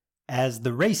As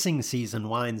the racing season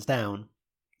winds down,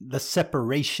 the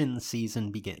separation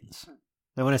season begins.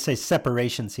 Now, when I say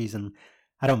separation season,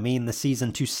 I don't mean the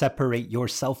season to separate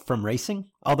yourself from racing,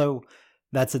 although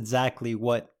that's exactly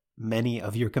what many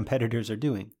of your competitors are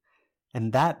doing.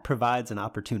 And that provides an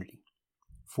opportunity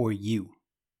for you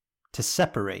to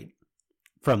separate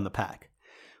from the pack.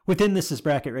 Within This Is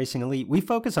Bracket Racing Elite, we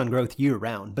focus on growth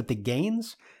year-round, but the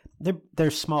gains,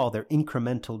 they're small, they're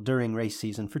incremental during race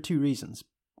season for two reasons.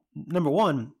 Number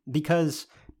one, because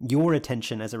your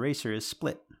attention as a racer is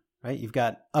split, right? You've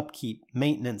got upkeep,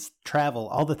 maintenance, travel,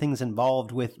 all the things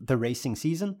involved with the racing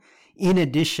season, in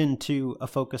addition to a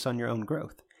focus on your own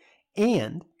growth.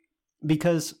 And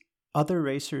because other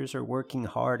racers are working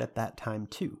hard at that time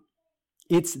too.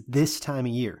 It's this time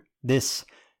of year, this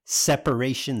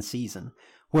separation season,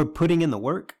 where putting in the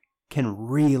work can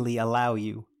really allow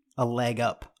you a leg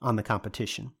up on the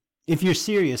competition. If you're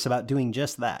serious about doing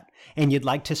just that, and you'd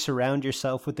like to surround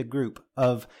yourself with a group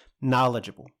of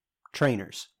knowledgeable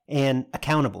trainers and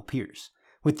accountable peers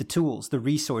with the tools, the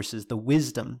resources, the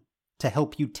wisdom to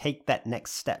help you take that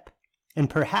next step, and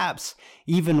perhaps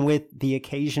even with the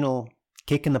occasional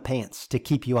kick in the pants to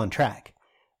keep you on track,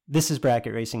 This Is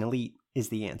Bracket Racing Elite is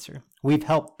the answer. We've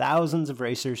helped thousands of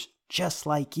racers just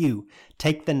like you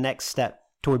take the next step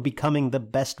toward becoming the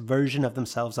best version of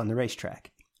themselves on the racetrack.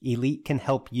 Elite can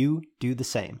help you do the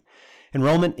same.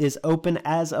 Enrollment is open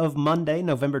as of Monday,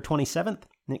 November 27th,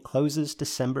 and it closes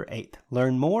December 8th.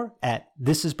 Learn more at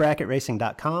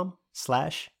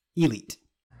thisisbracketracing.com/elite.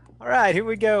 All right, here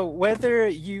we go. Whether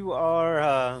you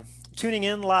are tuning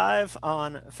in live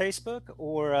on Facebook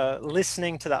or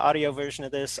listening to the audio version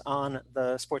of this on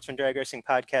the Sportsman Drag Racing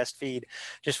podcast feed,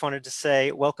 just wanted to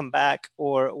say welcome back,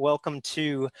 or welcome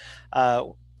to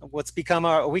what's become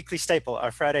our weekly staple,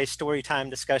 our Friday story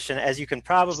time discussion. As you can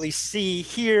probably see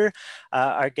here,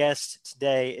 our guest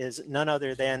today is none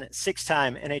other than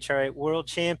six-time NHRA world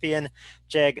champion,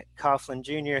 Jeg Coughlin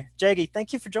Jr. Jeggy,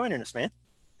 thank you for joining us, man.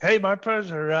 Hey, my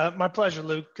pleasure. My pleasure,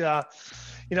 Luke.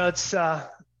 It's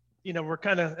we're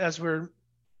kind of, as we were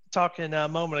talking a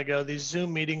moment ago, these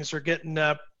Zoom meetings are getting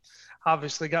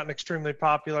obviously gotten extremely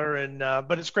popular, and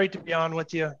but it's great to be on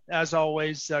with you as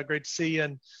always. Great to see you,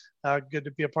 and good to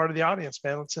be a part of the audience,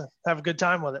 man. Let's have a good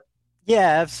time with it.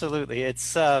 Yeah, absolutely.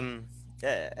 It's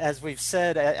as we've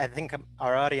said, I think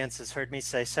our audience has heard me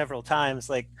say several times,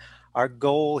 like, our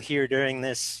goal here during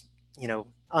this,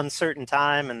 uncertain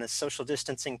time and this social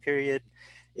distancing period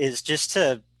is just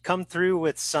to come through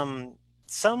with some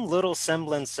little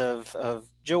semblance of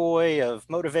joy, of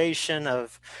motivation,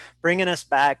 of bringing us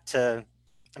back to,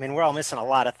 we're all missing a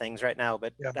lot of things right now,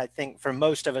 but yeah. I think for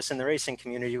most of us in the racing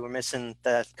community, we're missing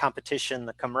the competition,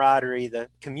 the camaraderie, the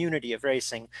community of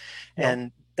racing. Yeah.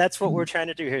 And that's what we're trying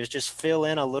to do here, is just fill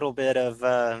in a little bit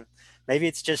of, maybe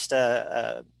it's just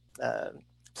a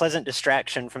pleasant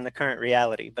distraction from the current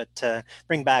reality, but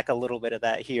bring back a little bit of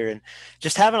that here, and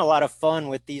just having a lot of fun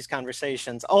with these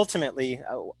conversations. Ultimately,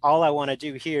 all I want to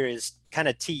do here is kind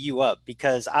of tee you up,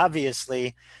 because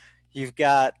obviously you've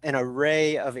got an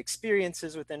array of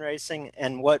experiences within racing,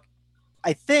 and what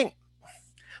I think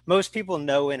most people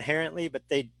know inherently, but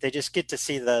they just get to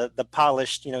see the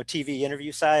polished, TV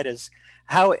interview side, is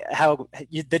how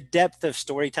the depth of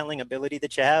storytelling ability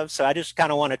that you have. So I just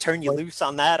kind of want to turn you loose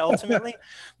on that ultimately.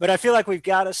 But I feel like we've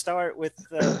got to start with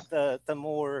the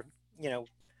more,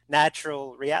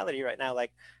 natural reality right now.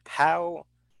 Like, how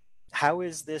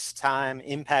is this time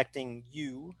impacting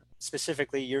you,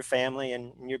 specifically your family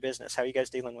and your business? How are you guys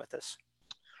dealing with this?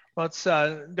 Well, it's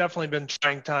definitely been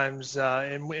trying times,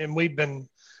 and we've been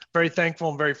very thankful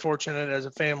and very fortunate as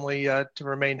a family to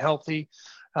remain healthy.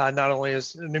 Not only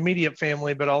as an immediate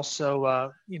family, but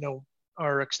also,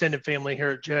 our extended family here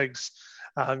at Jegs.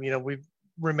 We've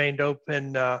remained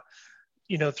open,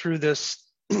 through this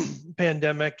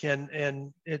pandemic,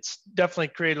 and it's definitely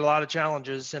created a lot of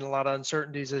challenges and a lot of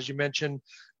uncertainties, as you mentioned,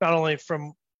 not only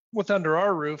from under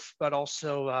our roof, but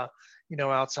also,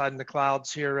 outside in the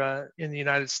clouds here in the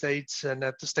United States and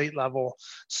at the state level.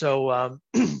 So,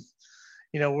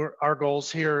 our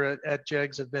goals here at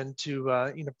Jegs have been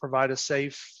to, provide a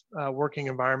safe working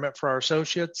environment for our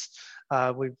associates.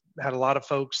 We've had a lot of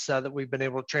folks that we've been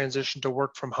able to transition to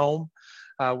work from home,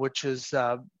 which has,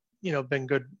 been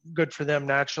good for them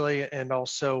naturally, and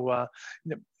also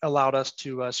allowed us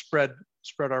to spread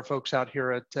our folks out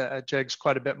here at Jegs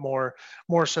quite a bit more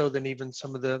so than even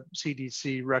some of the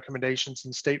CDC recommendations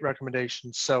and state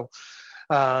recommendations. So,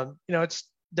 it's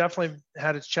definitely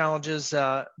had its challenges,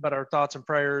 but our thoughts and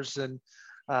prayers and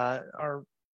are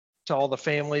to all the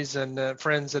families and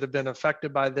friends that have been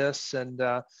affected by this. And,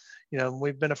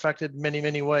 we've been affected many,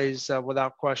 many ways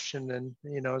without question. And,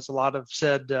 as a lot have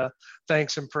said,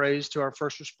 thanks and praise to our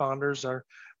first responders, our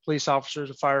police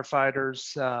officers,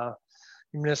 firefighters,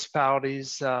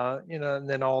 municipalities, and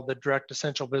then all the direct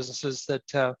essential businesses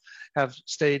that have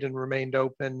stayed and remained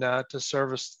open to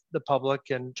service the public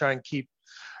and try and keep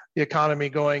the economy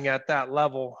going at that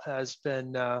level has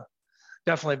been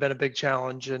definitely been a big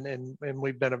challenge, and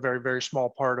we've been a very, very small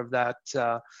part of that.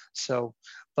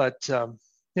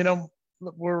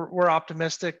 We're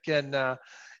optimistic and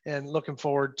looking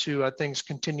forward to things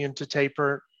continuing to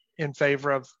taper in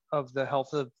favor of the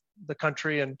health of the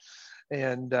country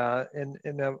and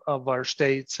of our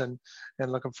states, and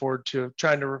looking forward to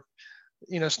trying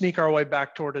to sneak our way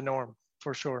back toward a norm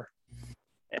for sure.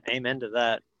 Amen to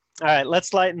that. All right,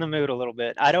 let's lighten the mood a little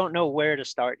bit. I don't know where to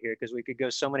start here because we could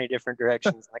go so many different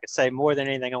directions. Like I say, more than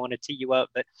anything, I want to tee you up,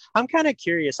 but I'm kind of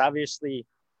curious. Obviously,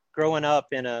 growing up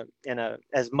in a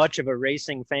as much of a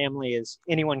racing family as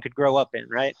anyone could grow up in,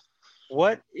 right?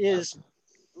 What is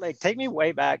take me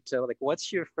way back to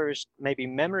what's your first maybe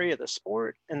memory of the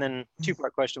sport? And then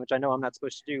two-part question, which I know I'm not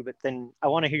supposed to do, but then I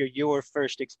want to hear your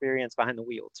first experience behind the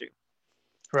wheel too.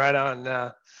 Right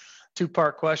on.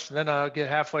 Two-part question. Then I'll get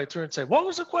halfway through and say, what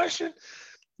was the question?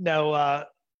 No,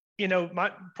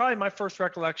 my first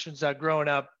recollections growing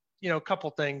up, a couple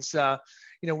things.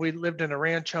 We lived in a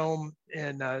ranch home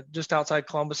in just outside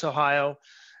Columbus, Ohio.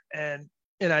 And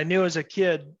I knew as a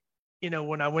kid,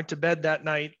 when I went to bed that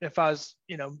night, if I was,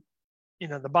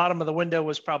 the bottom of the window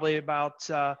was probably about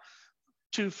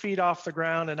 2 feet off the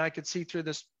ground, and I could see through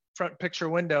this front picture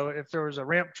window. If there was a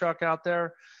ramp truck out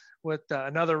there with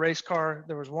another race car,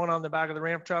 there was one on the back of the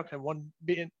ramp truck and one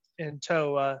being in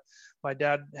tow. My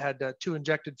dad had 2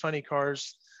 injected funny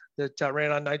cars that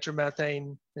ran on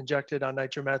nitromethane, injected on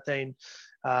nitromethane.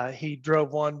 He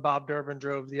drove one, Bob Durbin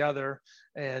drove the other.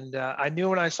 And I knew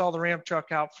when I saw the ramp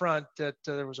truck out front that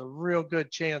there was a real good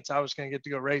chance I was going to get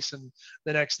to go racing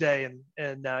the next day.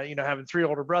 And having 3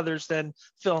 older brothers, then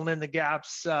filling in the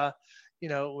gaps,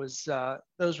 it was,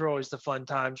 those were always the fun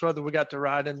times, whether we got to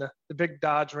ride in the big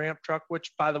Dodge ramp truck,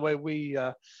 which by the way, we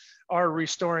are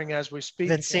restoring as we speak.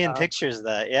 Been seeing pictures of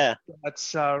that. Yeah.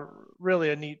 That's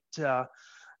really a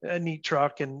neat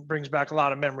truck and brings back a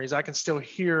lot of memories. I can still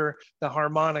hear the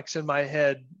harmonics in my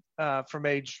head from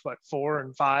age 4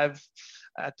 and 5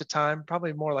 at the time,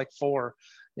 probably more like 4.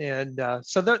 And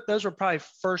so those were probably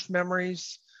first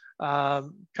memories.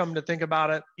 Come to think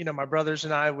about it, my brothers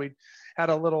and I, we had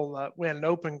we had an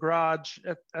open garage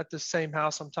at the same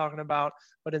house I'm talking about,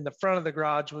 but in the front of the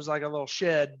garage was like a little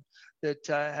shed that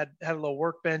had a little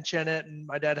workbench in it, and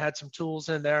my dad had some tools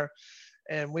in there,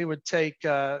 and we would take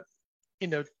 2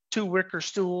 wicker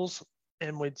stools,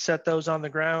 and we'd set those on the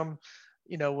ground,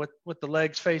 with the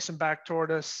legs facing back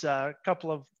toward us. A couple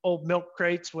of old milk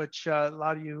crates, which a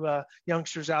lot of you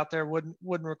youngsters out there wouldn't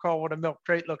recall what a milk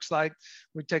crate looks like.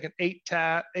 We'd take an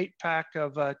 8-pack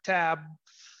of Tab,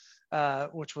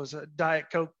 which was a Diet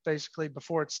Coke basically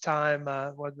before its time.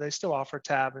 Well, they still offer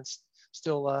Tab. It's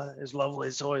still as lovely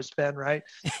as it's always been, right?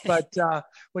 But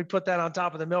we put that on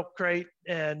top of the milk crate,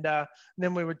 and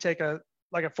then we would take a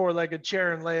 4-legged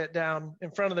chair and lay it down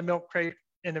in front of the milk crate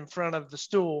and in front of the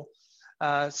stool.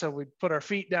 So we'd put our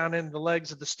feet down into the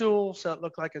legs of the stool, so it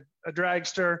looked like a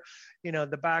dragster.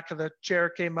 The back of the chair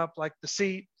came up like the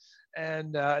seat,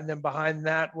 and then behind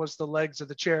that was the legs of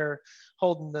the chair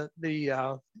holding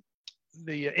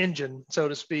the engine, so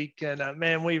to speak. And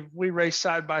man, we raced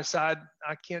side by side.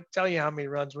 I can't tell you how many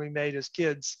runs we made as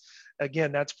kids.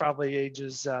 Again, that's probably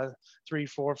ages 3,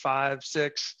 4, 5,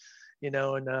 6,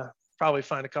 and probably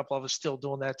find a couple of us still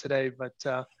doing that today. But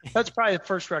that's probably the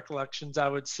first recollections I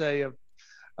would say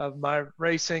of my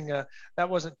racing. That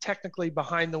wasn't technically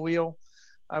behind the wheel,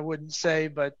 I wouldn't say,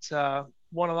 but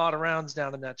won a lot of rounds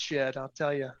down in that shed, I'll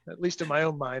tell you, at least in my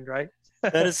own mind, right?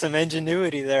 That is some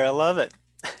ingenuity there. I love it.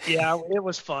 Yeah, it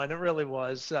was fun. It really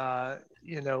was.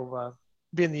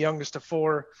 Being the youngest of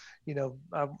 4,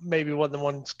 I maybe wasn't the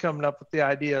ones coming up with the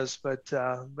ideas, but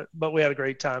we had a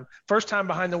great time. First time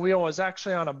behind the wheel was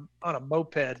actually on a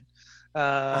moped,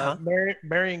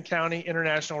 Marion County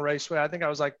International Raceway. I think I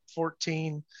was like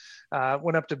 14.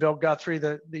 Went up to Bill Guthrie,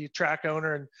 the track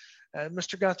owner, and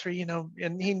Mr. Guthrie,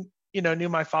 and he, knew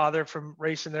my father from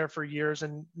racing there for years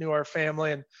and knew our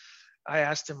family. And I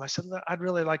asked him, I said, I'd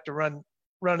really like to run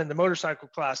in the motorcycle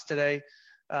class today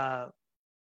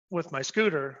with my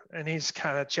scooter. And he's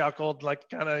kind of chuckled,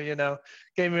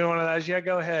 gave me one of those, yeah,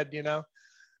 go ahead, and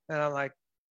I'm like,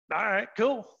 all right,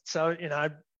 cool. So,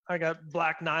 I got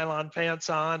black nylon pants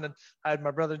on, and I had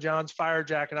my brother John's fire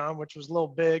jacket on, which was a little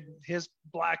big, his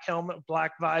black helmet,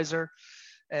 black visor.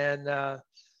 And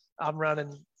I'm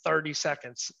running 30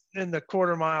 seconds in the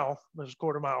quarter mile. There's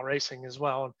quarter mile racing as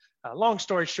well. Long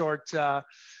story short,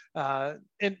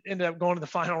 ended up going to the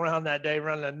final round that day,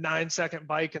 running a 9-second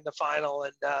bike in the final.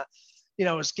 And, it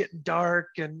was getting dark,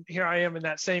 and here I am in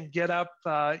that same get up,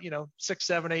 6,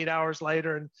 7, 8 hours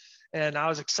later. And I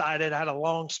was excited. I had a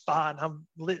long spot.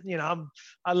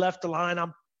 I left the line.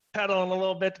 I'm pedaling a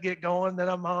little bit to get going. Then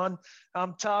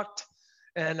I'm tucked.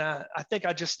 And I think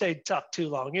I just stayed tucked too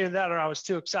long. Either that or I was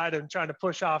too excited and trying to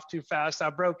push off too fast. I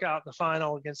broke out in the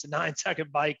final against a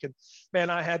 9-second bike. And man,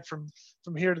 I had from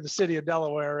here to the city of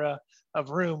Delaware of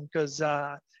room, because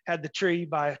had the tree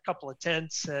by a couple of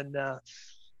tenths. And,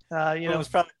 it was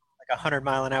probably like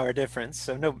 100-mile-an-hour difference.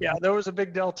 So no. Yeah, there was a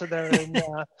big delta there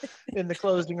in the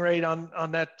closing rate on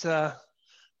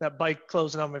that bike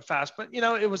closing on me fast. But,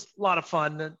 it was a lot of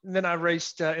fun. And then I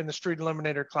raced in the street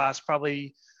eliminator class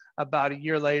probably about a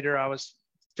year later. I was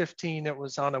 15. It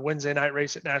was on a Wednesday night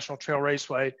race at National Trail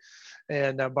Raceway,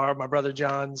 and I borrowed my brother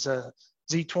John's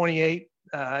Z28.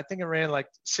 I think it ran like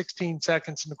 16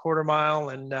 seconds in the quarter mile.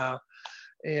 And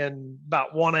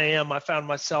about 1 a.m., I found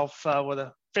myself with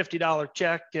a $50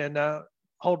 check and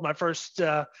hold my first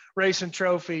racing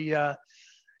trophy.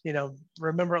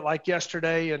 Remember it like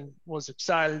yesterday, and was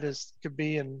excited as could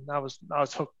be. And I was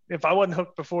hooked. If I wasn't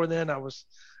hooked before then, I was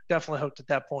definitely hooked at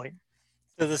that point.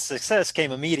 So the success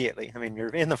came immediately. I mean, you're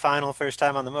in the final first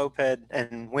time on the moped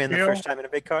and win the first time in a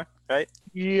big car, right?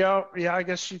 Yeah, I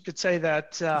guess you could say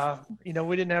that.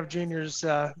 We didn't have juniors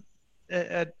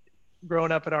at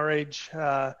growing up at our age.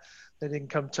 They didn't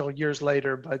come till years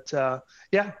later, but I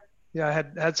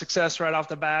had success right off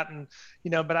the bat. And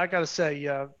but I got to say,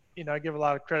 I give a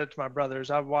lot of credit to my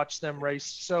brothers. I've watched them race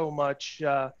so much,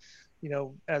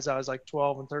 as I was like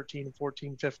 12 and 13 and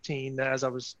 14, 15, as I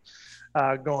was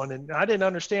going. And I didn't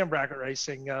understand bracket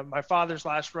racing. My father's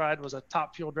last ride was a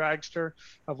top fuel dragster,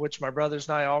 of which my brothers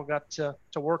and I all got to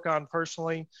work on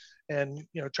personally, and,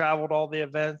 traveled all the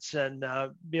events and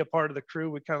be a part of the crew.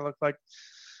 We kind of looked like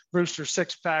Brewster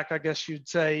six-pack, I guess you'd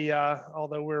say,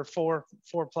 although we were four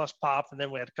plus pop, and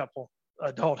then we had a couple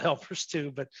adult helpers too.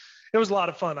 But it was a lot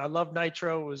of fun. I loved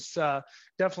nitro. It was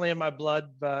definitely in my blood,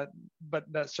 but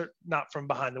not from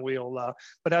behind the wheel.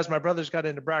 But as my brothers got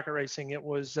into bracket racing, it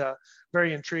was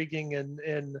very intriguing,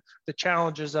 and the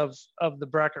challenges of the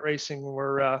bracket racing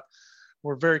were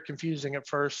very confusing at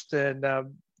first, and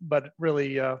but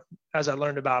really, as I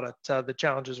learned about it, the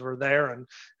challenges were there, and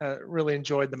really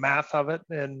enjoyed the math of it,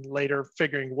 and later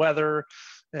figuring weather,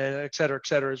 and et cetera,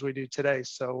 as we do today.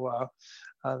 So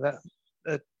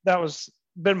that was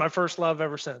been my first love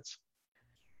ever since.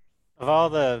 Of all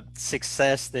the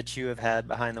success that you have had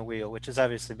behind the wheel, which has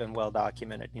obviously been well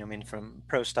documented, from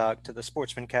pro stock to the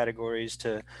sportsman categories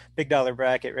to big dollar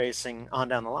bracket racing on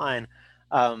down the line,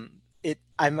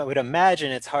 I would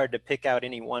imagine it's hard to pick out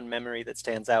any one memory that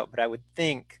stands out, but I would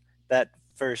think that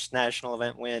first national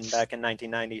event win back in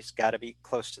 1990's got to be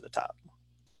close to the top.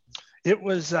 It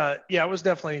was, it was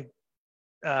definitely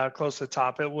close to the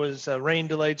top. It was rain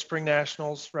delayed spring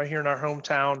nationals right here in our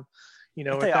hometown.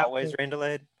 Aren't they always rain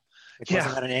delayed?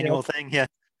 Wasn't that an annual thing? Yeah.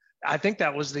 I think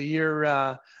that was the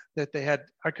year that they had.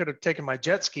 I could have taken my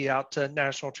jet ski out to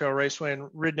National Trail Raceway and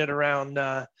ridden it around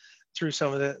through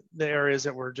some of the areas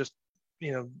that were just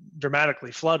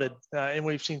dramatically flooded, and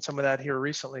we've seen some of that here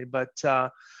recently. But so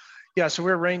we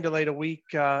were rain delayed a week.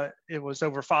 It was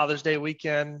over Father's Day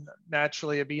weekend.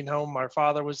 Naturally, being home, my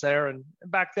father was there, and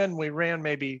back then we ran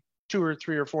maybe 2 or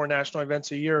 3 or 4 national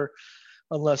events a year,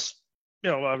 unless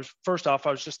I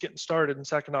was just getting started, and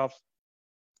second off,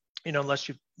 unless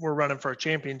you were running for a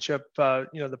championship,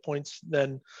 the points,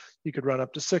 then you could run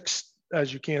up to 6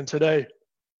 as you can today.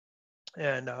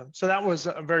 And so that was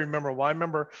very memorable. I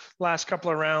remember the last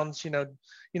couple of rounds,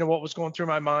 what was going through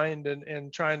my mind,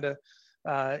 and trying to,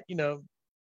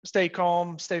 stay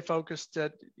calm, stay focused,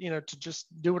 to just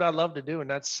do what I love to do. And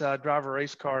that's drive a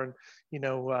race car,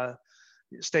 and,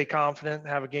 stay confident,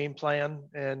 have a game plan,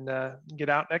 and get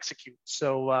out and execute.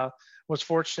 So was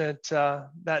fortunate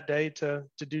that day to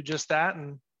do just that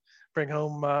and bring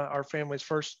home our family's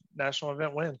first national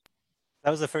event win.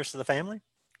 That was the first of the family?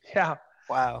 Yeah.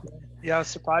 Wow. Yeah,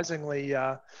 surprisingly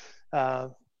it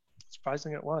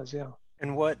was, yeah.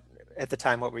 And at the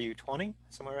time, what were you, 20?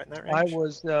 Somewhere right in that range? I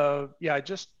was, I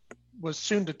just was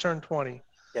soon to turn 20.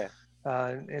 Yeah.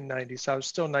 In 90. So I was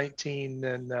still 19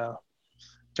 and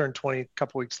turned 20 a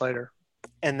couple weeks later.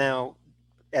 And now,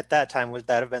 at that time, would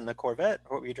that have been the Corvette?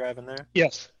 What were you driving there?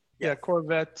 Yes. Yeah,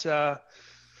 Corvette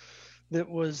that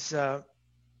was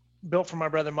built for my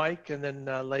brother Mike, and then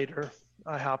later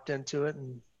I hopped into it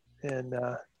and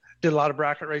did a lot of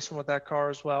bracket racing with that car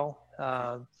as well.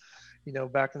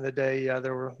 back in the day,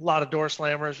 there were a lot of door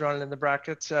slammers running in the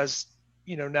brackets. As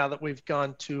now that we've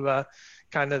gone to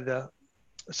kind of the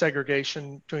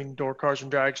segregation between door cars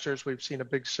and dragsters, we've seen a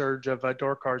big surge of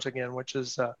door cars again, which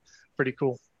is pretty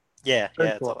cool. Yeah, Very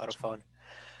it's cool. a lot of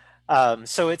fun.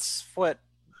 So it's what,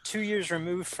 2 years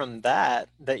removed from that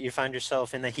you find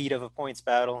yourself in the heat of a points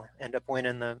battle, end up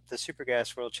winning the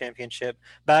Supergas World Championship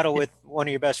battle with one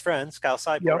of your best friends, Kyle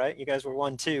Seipel, Yep. right? You guys were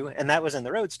 1-2, and that was in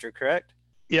the Roadster, correct?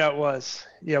 Yeah, it was.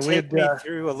 Yeah, Take me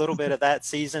through a little bit of that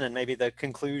season and maybe the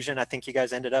conclusion. I think you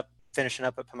guys ended up finishing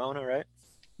up at Pomona, right?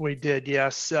 We did,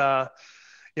 yes. Yeah,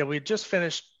 we had just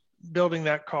finished building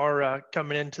that car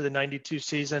coming into the 92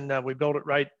 season. We built it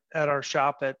right at our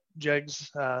shop at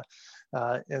Jegs,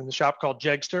 in the shop called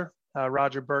Jegster.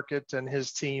 Roger Burkett and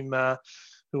his team,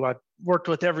 who I worked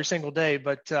with every single day.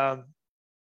 But,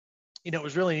 it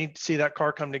was really neat to see that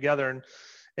car come together.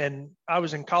 And I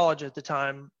was in college at the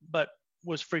time, but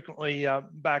was frequently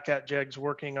back at Jegs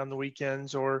working on the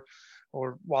weekends or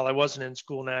while I wasn't in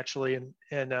school naturally.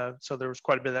 And so there was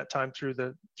quite a bit of that time through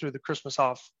the Christmas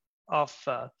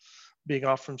being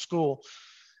off from school.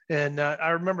 And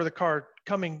I remember the car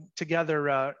coming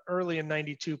together early in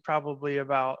 92, probably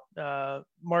about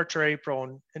March or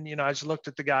April. And I just looked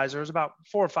at the guys. There was about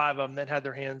 4 or 5 of them that had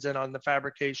their hands in on the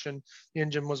fabrication. The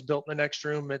engine was built in the next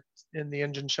room in the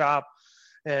engine shop.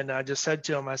 And I just said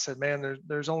to him, I said, man,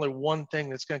 there's only one thing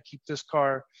that's going to keep this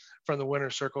car from the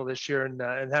winner's circle this year, and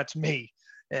that's me.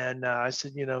 And I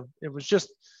said, it was just,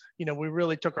 we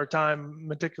really took our time,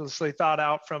 meticulously thought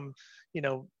out from,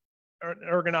 an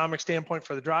ergonomic standpoint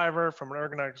for the driver, from an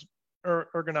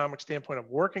ergonomic standpoint of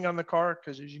working on the car,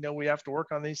 because as you know, we have to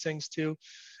work on these things too.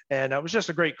 And it was just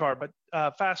a great car. But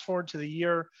fast forward to the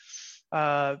year,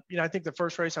 I think the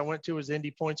first race I went to was the Indy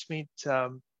Points Meet.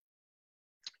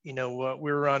 We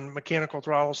were on mechanical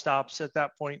throttle stops at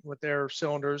that point with air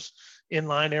cylinders,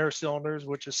 inline air cylinders,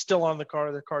 which is still on the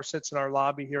car. The car sits in our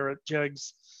lobby here at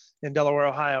Jegs in Delaware,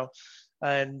 Ohio.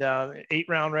 And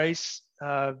 8-round race.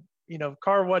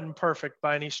 Car wasn't perfect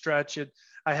by any stretch.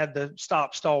 I had the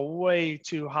stop stall way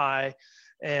too high,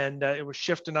 and it was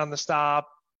shifting on the stop.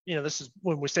 This is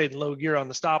when we stayed in low gear on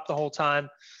the stop the whole time,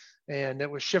 and it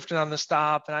was shifting on the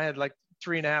stop, and I had like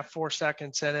 3.5, 4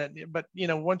 seconds in it. But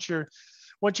once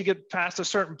you get past a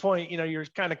certain point, you're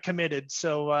kind of committed.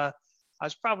 So I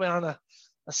was probably on a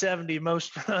 70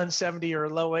 most runs, 70 or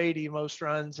low 80 most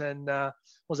runs, and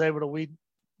was able to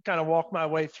kind of walk my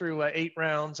way through 8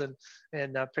 rounds and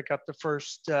pick up the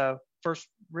first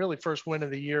win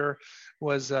of the year.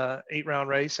 Was 8-round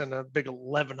race and a big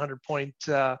 1,100 point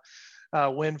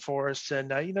win for us.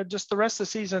 And just the rest of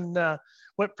the season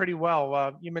went pretty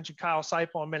well. You mentioned Kyle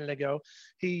Seipel a minute ago.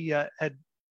 He had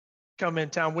come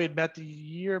in town. We had met the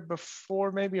year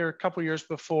before, maybe, or a couple years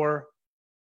before.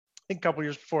 I think a couple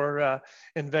years before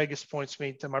in Vegas Points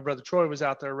Meet. And my brother Troy was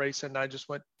out there racing, and I just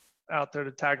went out there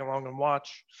to tag along and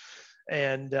watch.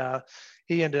 And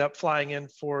he ended up flying in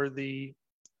for the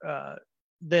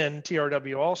then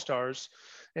TRW All Stars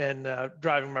and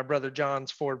driving my brother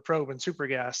John's Ford Probe and Super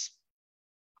Gas.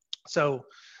 So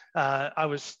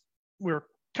we were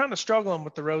kind of struggling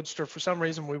with the Roadster for some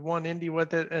reason. We won Indy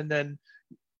with it, and then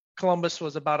Columbus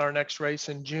was about our next race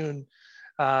in June,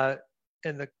 and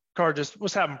the car just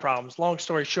was having problems. Long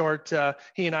story short,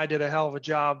 he and I did a hell of a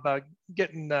job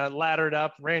getting laddered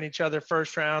up, ran each other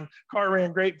first round. Car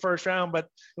ran great first round, but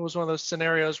it was one of those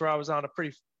scenarios where I was on a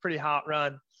pretty hot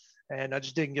run, and I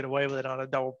just didn't get away with it on a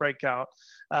double breakout.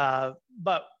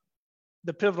 But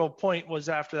the pivotal point was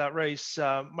after that race,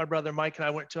 my brother Mike and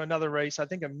I went to another race, I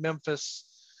think in Memphis,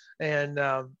 and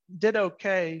did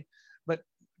okay, but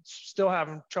still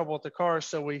having trouble with the car.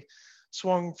 So we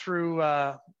swung through,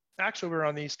 actually we were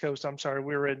on the East Coast. I'm sorry.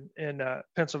 We were in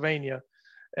Pennsylvania,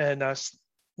 and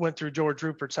went through George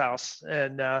Rupert's house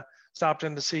and stopped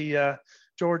in to see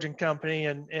George and company,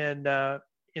 and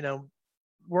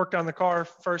worked on the car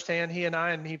firsthand, he and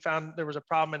I, and he found there was a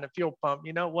problem in the fuel pump.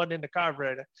 It wasn't in the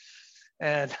carburetor.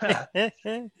 And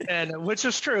and which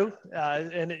is true,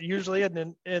 and it usually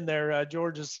isn't in there.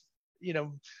 George has,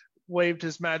 waved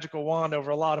his magical wand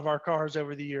over a lot of our cars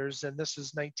over the years, and this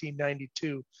is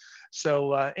 1992.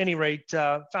 So any rate,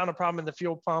 found a problem in the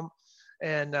fuel pump,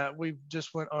 and we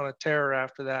just went on a tear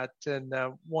after that, and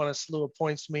won a slew of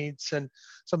points meets and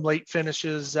some late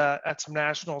finishes at some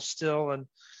nationals still,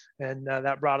 and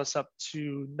that brought us up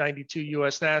to 92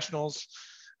 U.S. Nationals.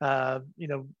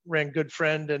 Ran good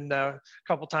friend and a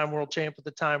couple-time world champ at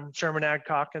the time, Sherman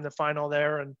Adcock, in the final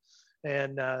there,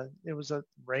 and it was a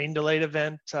rain-delayed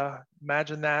event.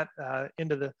 Imagine that,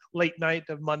 into the late night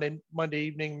of Monday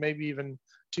evening, maybe even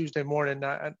Tuesday morning.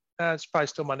 It's probably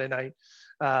still Monday night.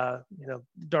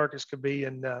 dark as could be,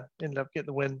 and ended up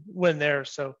getting the win there.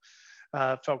 So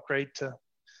felt great to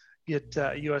get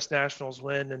U.S. Nationals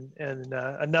win and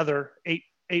another eight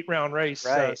round race.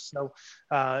 Right. So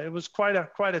it was quite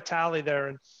a tally there.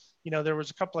 And, there was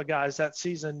a couple of guys that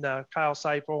season. Kyle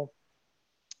Seipel,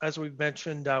 as we've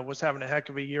mentioned, was having a heck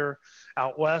of a year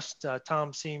out west.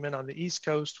 Tom Seaman on the East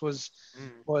Coast was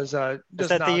Is that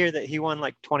the year that he won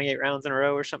like 28 rounds in a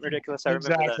row or something ridiculous? I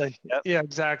remember that. Yep. Yeah,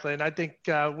 exactly. And I think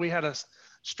we had a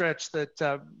stretch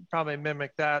that probably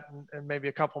mimicked that, and maybe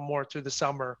a couple more through the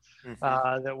summer.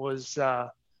 That was,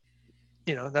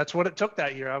 that's what it took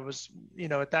that year. I was,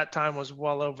 at that time was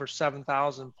well over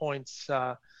 7,000 points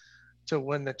to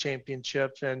win the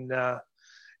championship. And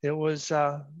it was,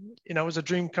 it was a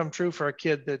dream come true for a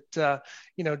kid that,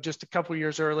 just a couple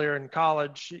years earlier in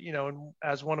college, and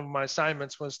as one of my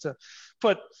assignments was to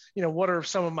put, what are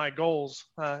some of my goals?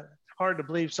 Hard to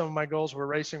believe some of my goals were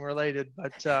racing related,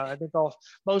 but I think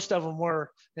most of them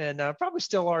were, and probably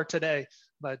still are today.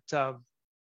 But to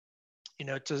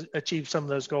achieve some of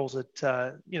those goals at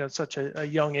such a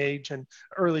young age and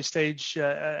early stage,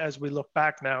 as we look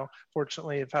back now,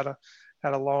 fortunately, have had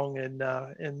a long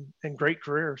and great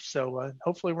career. So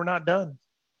hopefully we're not done.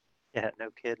 Yeah, no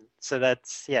kidding. So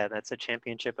that's a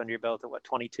championship under your belt at what,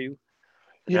 22? And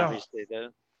yeah. Obviously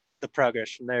the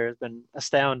progress from there has been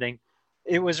astounding.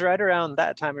 It was right around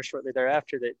that time or shortly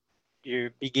thereafter that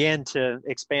you began to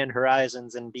expand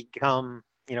horizons and become,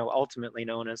 ultimately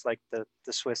known as like the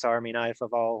Swiss Army knife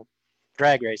of all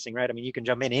drag racing, right? I mean, you can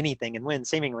jump in anything and win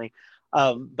seemingly.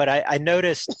 But I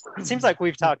noticed, it seems like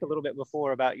we've talked a little bit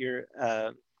before about your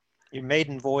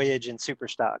maiden voyage in super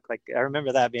stock. Like, I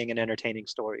remember that being an entertaining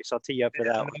story. So I'll tee you up for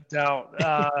that one. No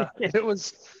doubt. It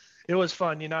was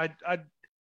fun. I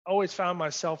always found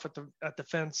myself at the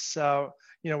fence,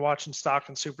 watching stock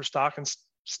and super stock, and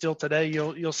still today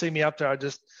you'll see me up there.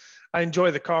 I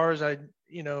enjoy the cars. I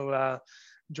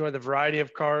enjoy the variety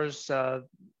of cars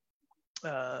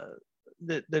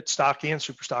that stock and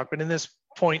super stock. But in this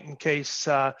point in case,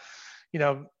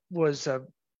 was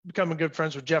becoming good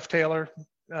friends with Jeff Taylor,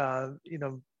 and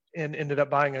ended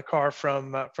up buying a car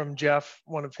from Jeff,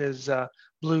 one of his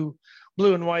blue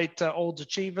and white Olds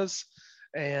Achievas,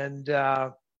 and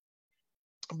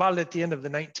bought it at the end of the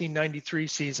 1993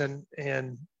 season.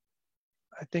 And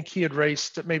I think he had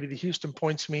raced maybe the Houston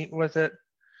Points meet with it,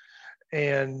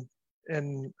 or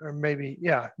maybe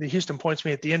the Houston Points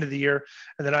meet at the end of the year,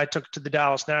 and then I took it to the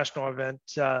Dallas National event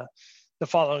the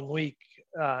following week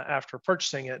after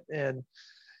purchasing it. And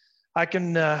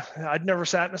I'd never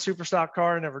sat in a super stock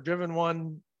car, never driven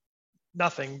one,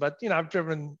 nothing, but I've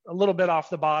driven a little bit off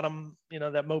the bottom,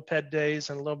 that moped days,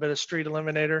 and a little bit of street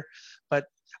eliminator. But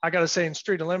I got to say, in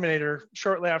street eliminator,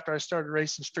 shortly after I started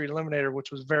racing street eliminator,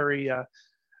 which was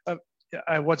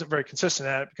I wasn't very consistent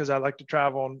at it because I like to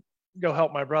travel and go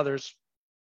help my brothers.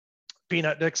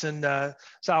 Peanut Dixon,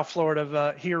 South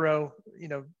Florida hero,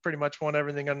 pretty much won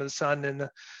everything under the sun in the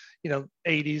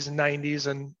 80s and 90s,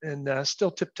 and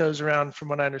still tiptoes around from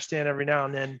what I understand every now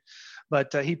and then.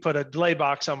 But he put a delay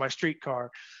box on my street car,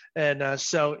 and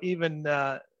so even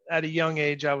at a young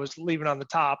age, I was leaving on the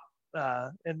top,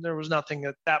 and there was nothing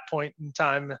at that point in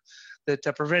time that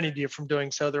prevented you from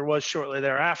doing so. There was shortly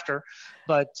thereafter,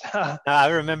 but I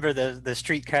remember the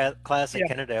street class in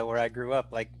Canada where I grew up.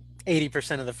 Like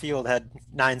 80% of the field had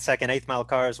 9-second 8th mile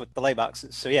cars with delay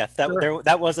boxes. So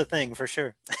that was a thing for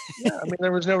sure. Yeah, I mean,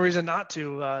 there was no reason not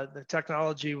to. The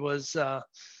technology was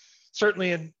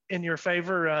certainly in your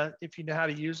favor if you know how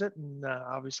to use it, and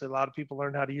obviously a lot of people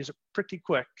learn how to use it pretty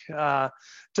quick.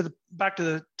 Back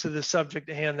to the subject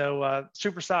at hand, though,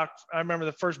 super stock. I remember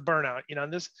the first burnout.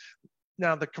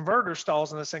 Now the converter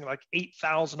stalls in this thing like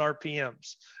 8,000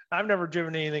 RPMs. I've never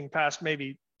driven anything past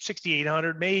maybe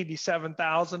 6,800, maybe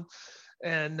 7,000,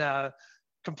 and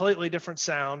completely different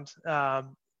sound. But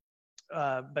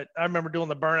I remember doing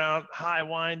the burnout, high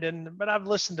winding, but I've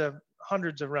listened to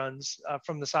hundreds of runs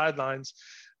from the sidelines.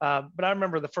 But I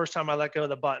remember the first time I let go of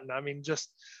the button. I mean,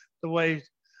 just the way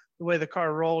the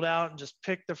car rolled out and just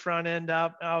picked the front end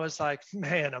up. I was like,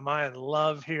 man, am I in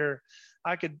love here?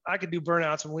 I could do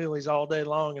burnouts and wheelies all day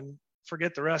long and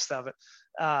forget the rest of it.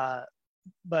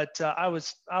 But I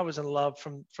was in love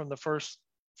from the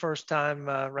first time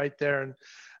right there,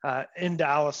 and in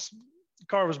Dallas. The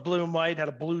car was blue and white, had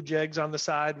a blue jegs on the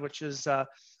side, which is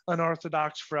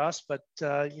unorthodox for us, but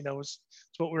it's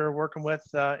what we were working with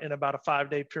in about a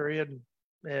 5-day period,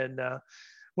 and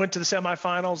went to the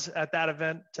semifinals at that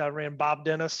event. Ran Bob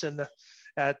Dennis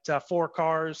at 4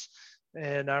 cars,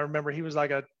 and I remember he was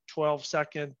like a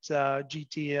 12-second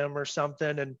GTM or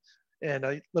something, and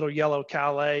a little yellow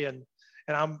Calais, and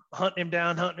and I'm hunting him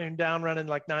down, running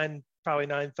like probably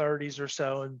 9:30s or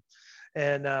so.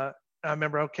 And I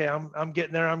remember, okay, I'm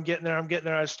getting there.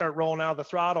 I start rolling out of the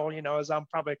throttle, as I'm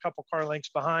probably a couple car lengths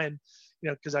behind,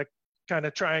 because I kind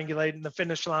of triangulate in the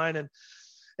finish line.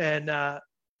 And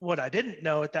what I didn't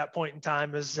know at that point in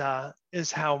time is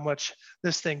how much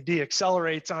this thing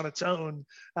deaccelerates on its own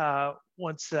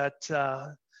once that,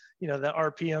 the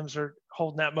RPMs are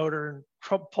holding that motor and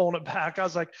pulling it back. I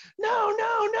was like, no.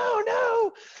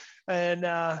 And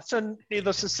so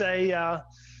needless to say,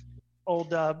 old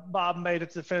Bob made it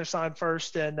to the finish line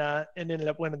first and ended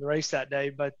up winning the race that day.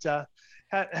 But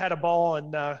had a ball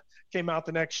and came out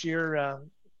the next year,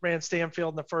 ran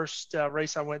Stanfield in the first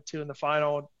race I went to in the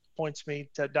final, points meet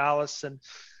at Dallas, and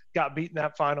got beat in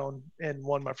that final and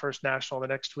won my first national the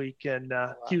next week in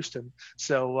Houston.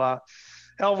 So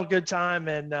hell of a good time.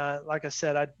 And like I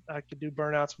said, I could do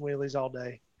burnouts and wheelies all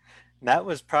day. That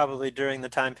was probably during the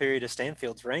time period of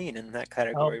Stanfield's reign in that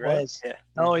category, right? Yeah.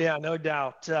 Oh yeah, no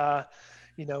doubt.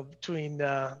 Between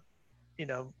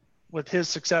with his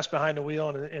success behind the wheel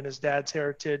and his dad's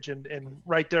heritage and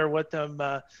right there with them,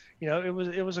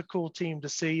 it was a cool team to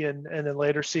see, and then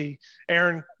later see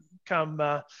Aaron come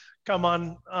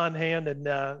on hand and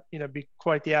be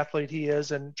quite the athlete he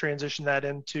is, and transition that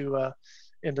into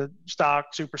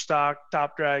stock, super stock,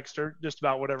 top dragster, just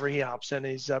about whatever he hops in.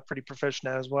 He's pretty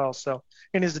proficient at as well. So,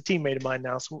 and he's a teammate of mine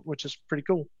now, which is pretty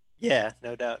cool. Yeah,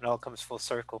 no doubt. It all comes full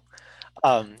circle.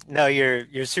 No,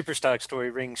 your super stock story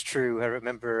rings true. I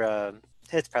remember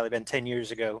it's probably been 10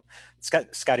 years ago.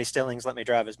 Scotty Stillings let me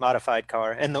drive his modified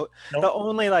car. And the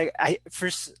only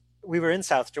we were in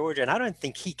South Georgia, and I don't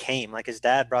think he came. Like, his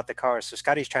dad brought the car, so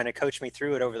Scotty's trying to coach me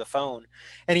through it over the phone.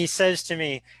 And he says to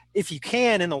me, if you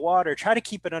can in the water, try to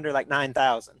keep it under like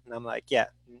 9,000. And I'm like, yeah,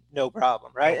 no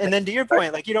problem, right? And then to your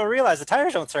point, like, you don't realize the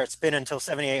tires don't start spinning until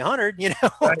 7,800.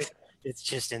 Right. It's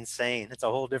just insane. It's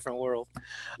a whole different world.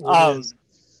 It is.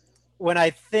 When I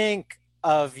think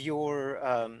of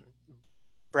your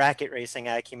bracket racing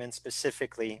acumen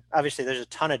specifically, obviously there's a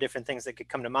ton of different things that could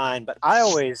come to mind, but I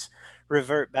always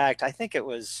revert back to, I think it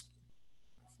was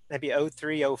maybe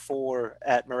 03, 04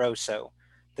 at Moroso,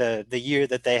 the year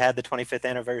that they had the 25th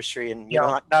anniversary, and you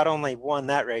not only won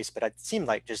that race, but it seemed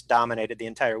like just dominated the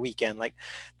entire weekend. Like,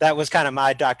 that was kind of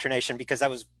my indoctrination, because that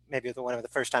was maybe one of the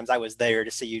first times I was there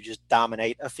to see you just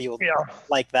dominate a field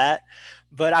like that.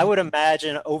 But I would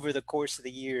imagine over the course of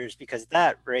the years, because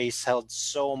that race held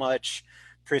so much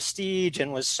prestige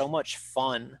and was so much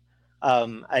fun,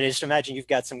 I just imagine you've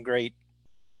got some great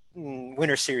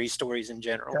Winter Series stories in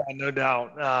general. Yeah, no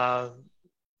doubt.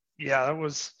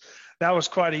 That was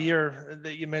quite a year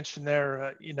that you mentioned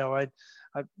there.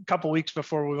 A couple of weeks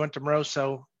before we went to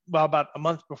Moroso, well, about a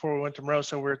month before we went to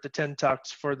Moroso, we were at the 10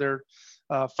 Tucks for their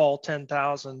fall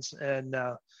 10,000s. And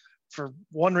for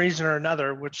one reason or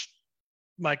another, which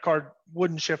my car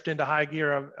wouldn't shift into high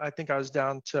gear, I think I was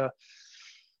down to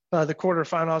the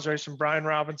quarterfinal. I was racing Brian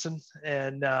Robinson,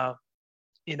 and,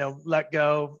 let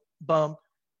go, bump,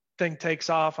 thing takes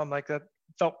off. I'm like, that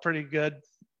felt pretty good,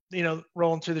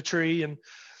 rolling through the tree, and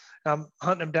I'm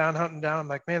hunting him down. I'm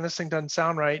like, man, this thing doesn't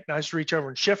sound right. And I just reach over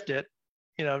and shift it.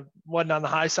 Wasn't on the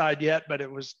high side yet, but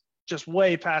it was just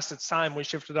way past its time. We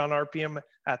shifted on RPM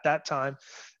at that time.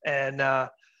 And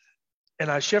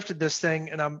I shifted this thing,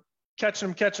 and I'm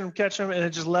catching him, and it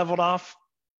just leveled off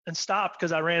and stopped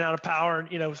because I ran out of power,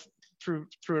 and, through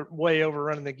it way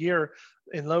overrunning the gear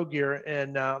in low gear.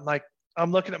 And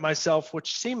I'm looking at myself,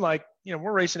 which seemed like,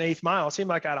 we're racing 8th mile. It seemed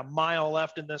like I had a mile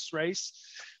left in this race.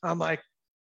 I'm like,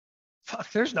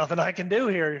 fuck, there's nothing I can do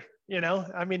here.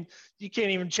 I mean, you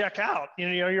can't even check out,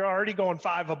 you're already going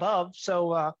 5 above.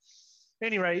 So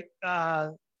anyway, I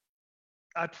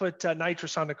put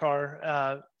nitrous on the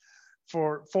car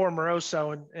for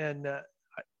Moroso. And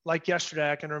like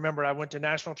yesterday, I can remember I went to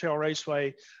National Trail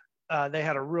Raceway. They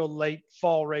had a real late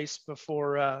fall race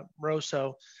before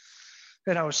Moroso,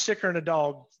 and I was sicker than a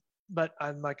dog, but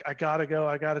I'm like, I gotta go.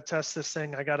 I gotta test this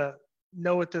thing. I gotta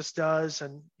know what this does,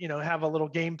 and have a little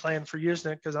game plan for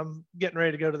using it, because I'm getting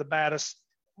ready to go to the baddest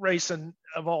racing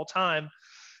of all time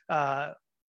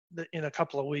in a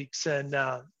couple of weeks. And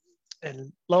lo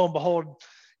and behold,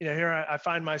 here I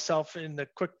find myself in the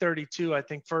quick 32. I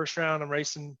think first round, I'm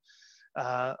racing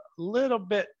a little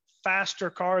bit faster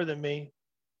car than me,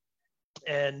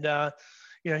 and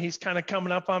he's kind of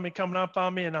coming up on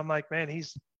me, and I'm like, man,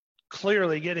 he's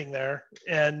clearly getting there.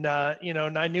 And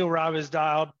and I knew Rob is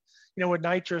dialed. With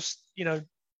nitrous, you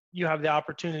have the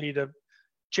opportunity to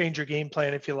change your game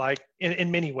plan if you like, in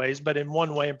many ways, but in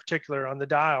one way in particular on the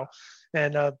dial.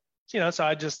 And so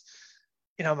I just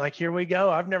I'm like, here we go.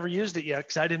 I've never used it yet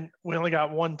because we only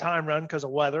got one time run because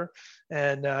of weather.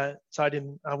 And so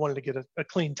I wanted to get a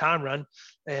clean time run.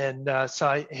 And so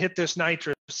I hit this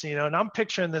nitrous, and I'm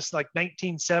picturing this like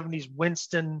 1970s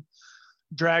Winston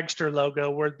dragster logo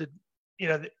where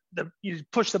you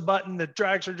push the button, the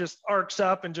dragster just arcs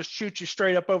up and just shoots you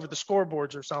straight up over the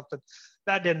scoreboards or something.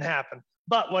 That didn't happen.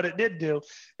 But what it did do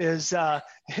is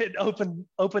it opened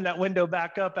that window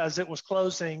back up as it was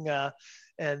closing,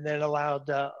 and then allowed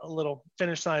a little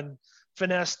finish line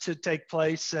finesse to take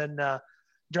place, and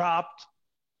dropped,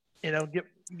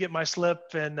 get my slip,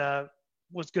 and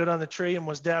was good on the tree and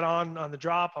was dead on the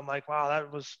drop. I'm like, wow,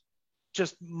 that was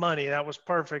just money. That was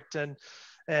perfect. And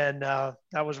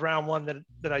that was round one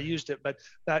that I used it. But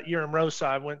that year in Rosa,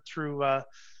 I went through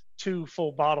 2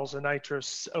 full bottles of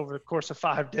nitrous over the course of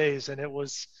 5 days, and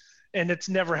it's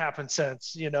never happened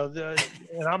since. And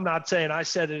I'm not saying I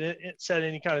set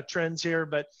any kind of trends here,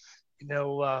 but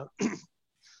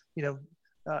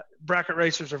bracket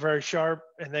racers are very sharp,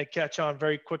 and they catch on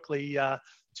very quickly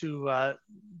to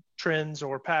trends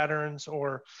or patterns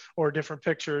or different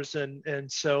pictures,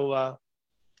 and so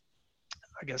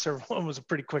I guess everyone was a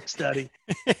pretty quick study.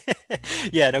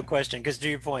 Yeah, no question. Because to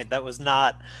your point, that was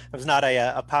not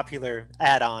a popular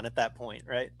add-on at that point,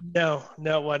 right? No,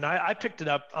 when I picked it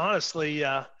up, honestly,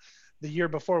 the year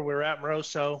before we were at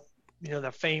Moroso,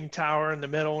 the Fame Tower in the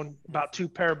middle, and about 2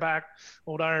 pair back,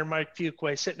 old Iron Mike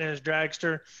Fuquay sitting in his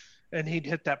dragster, and he'd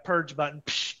hit that purge button,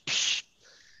 psh, psh,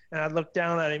 and I looked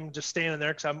down at him just standing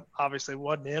there because I obviously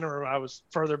wasn't in, or I was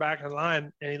further back in the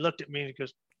line, and he looked at me and he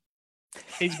goes,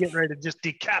 he's getting ready to just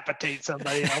decapitate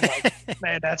somebody. And I'm like,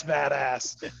 man, that's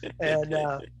badass. And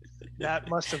that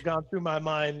must have gone through my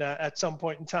mind at some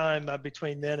point in time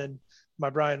between then and my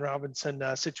Brian Robinson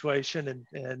situation,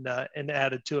 and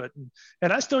added to it.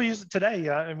 And I still use it today.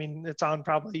 I mean, it's on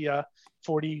probably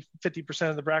 40-50%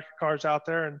 of the bracket cars out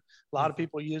there, and a lot of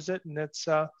people use it, and it's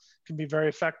can be very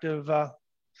effective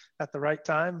at the right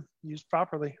time, used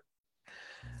properly.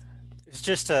 It's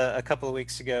just a couple of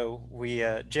weeks ago,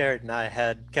 Jared and I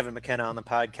had Kevin McKenna on the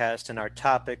podcast, and our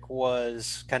topic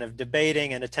was kind of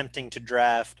debating and attempting to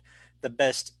draft the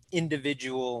best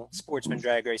individual sportsman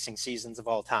drag racing seasons of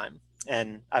all time.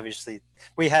 And obviously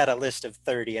we had a list of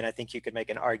 30, and I think you could make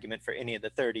an argument for any of the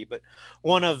 30, but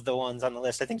one of the ones on the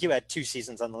list, I think you had 2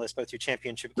 seasons on the list, both your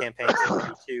championship campaigns in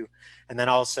 92, and then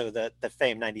also the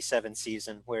Fame 97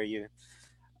 season where you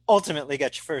ultimately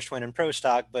got your first win in Pro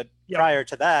Stock, but prior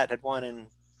to that had won in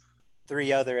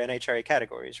 3 other NHRA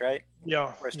categories, right?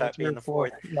 Yeah. Pro Stock being the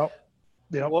 4th. Yep.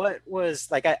 What was,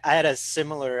 like, I had a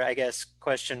similar, I guess,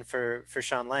 question for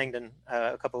Sean Langdon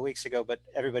a couple of weeks ago, but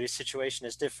everybody's situation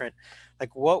is different.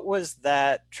 Like, what was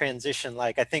that transition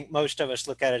like? I think most of us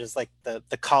look at it as like the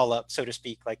call up, so to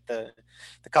speak, like the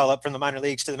call up from the minor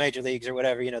leagues to the major leagues or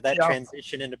whatever, that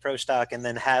transition into Pro Stock and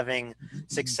then having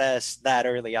success that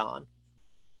early on.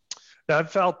 It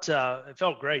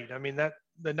felt great. I mean,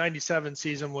 the 97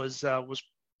 season was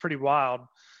pretty wild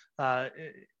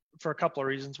for a couple of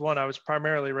reasons. One, I was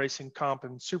primarily racing comp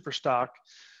and super stock,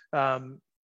 and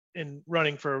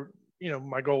running for,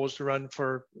 my goal was to run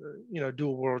for,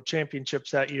 dual world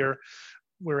championships that year.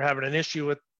 We were having an issue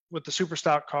with the super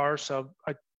stock car. So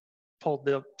I pulled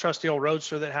the trusty old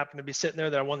Roadster that happened to be sitting there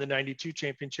that I won the 92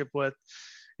 championship with,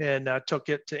 and took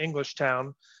it to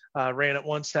Englishtown. Ran it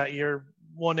once that year,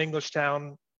 won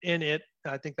Englishtown in it.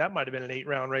 I think that might have been an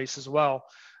 8-round race as well.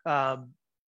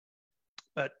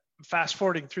 But fast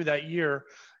forwarding through that year,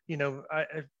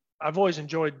 I've always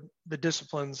enjoyed the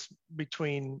disciplines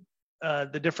between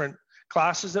the different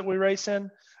classes that we race in,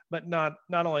 but not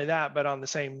only that, but on the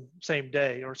same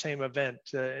day or same event.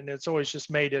 And it's always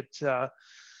just made it, that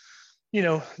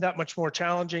much more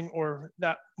challenging, or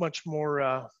that much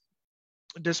more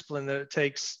discipline that it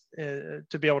takes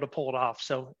to be able to pull it off.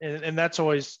 So, and that's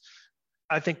always,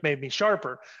 I think, made me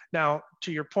sharper. Now,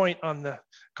 to your point on the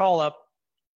call up,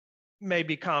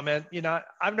 maybe comment,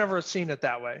 I've never seen it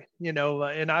that way,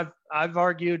 and I've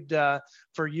argued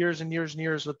for years and years and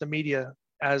years with the media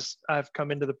as I've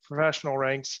come into the professional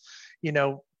ranks,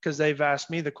 because they've asked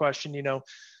me the question,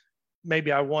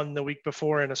 maybe I won the week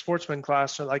before in a sportsman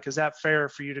class. So like, is that fair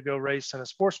for you to go race in a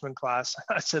sportsman class?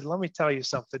 I said, let me tell you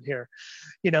something here.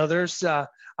 There's,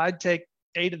 I'd take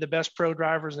 8 of the best pro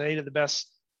drivers and 8 of the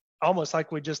best, almost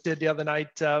like we just did the other night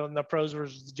in the pros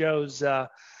versus Joes,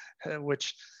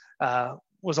 which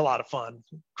was a lot of fun.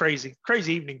 Crazy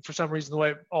evening for some reason, the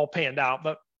way it all panned out,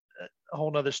 but a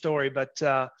whole nother story. But,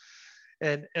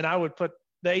 and I would put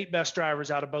the 8 best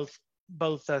drivers out of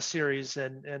both series,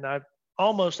 and I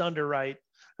almost underwrite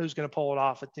who's going to pull it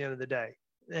off at the end of the day.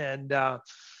 And,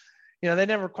 they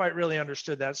never quite really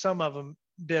understood that. Some of them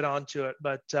bit onto it.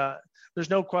 But there's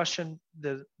no question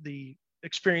the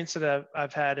experience that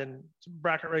I've had in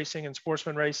bracket racing and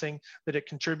sportsman racing, that it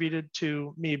contributed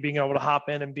to me being able to hop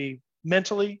in and be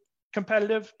mentally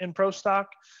competitive in pro stock.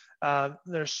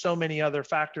 There's so many other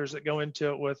factors that go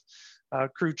into it with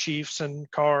crew chiefs and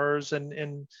cars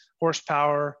and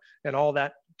horsepower and all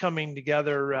that coming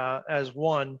together as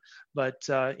one. But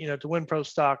to win pro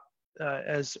stock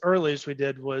as early as we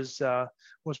did was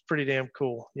pretty damn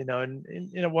cool, and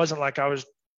it wasn't like I was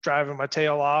driving my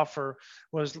tail off or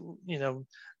was,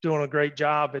 doing a great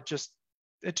job. It just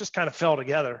kind of fell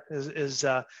together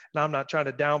and I'm not trying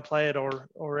to downplay it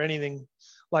or anything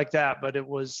like that, but it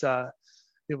was, I'm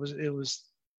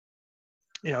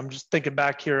just thinking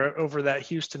back here over that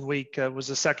Houston week. It was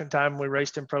the second time we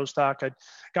raced in pro stock. I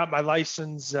got my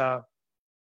license at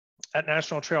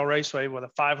National Trail Raceway with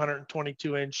a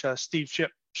 522-inch Steve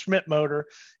Schmidt motor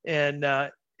and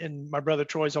my brother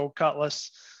Troy's old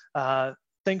Cutlass.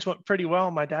 Things went pretty well.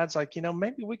 My dad's like,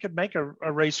 maybe we could make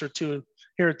a race or two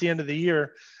here at the end of the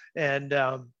year. And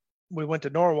we went to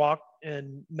Norwalk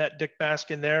and met Dick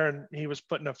Baskin there, and he was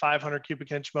putting a 500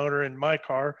 cubic inch motor in my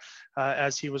car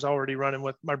as he was already running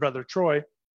with my brother Troy.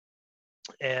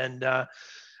 And I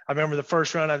remember the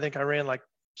first run, I think I ran like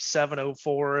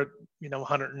 704,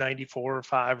 194 or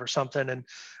 5 or something. And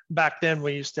back then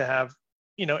we used to have,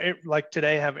 like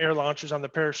today, have air launchers on the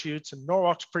parachutes, and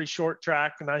Norwalk's a pretty short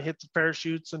track, and I hit the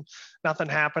parachutes and nothing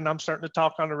happened. I'm starting to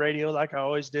talk on the radio like I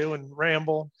always do and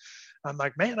ramble. I'm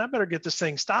like, man, I better get this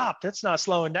thing stopped. It's not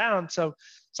slowing down. So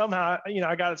somehow,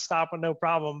 I got it stopping, no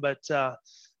problem. But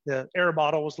the air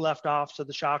bottle was left off, so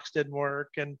the shocks didn't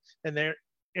work, and the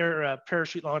air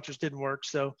parachute launchers didn't work.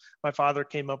 So my father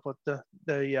came up with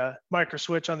the micro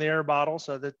switch on the air bottle,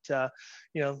 so that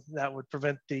that would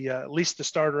prevent at least the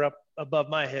starter up above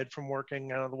my head from working.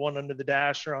 The one under the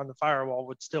dash or on the firewall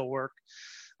would still work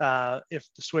if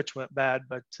the switch went bad.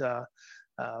 But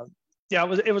yeah,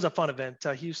 it was a fun event.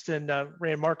 Houston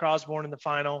ran Mark Osborne in the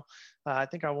final. I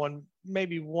think I won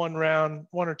maybe one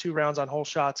or two rounds on hole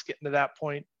shots getting to that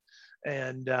point.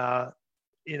 And,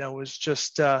 it was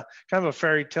just kind of a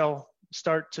fairy tale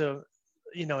start to,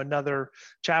 another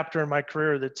chapter in my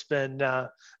career that's been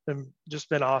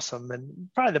awesome. And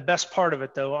probably the best part of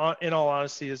it, though, in all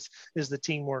honesty, is the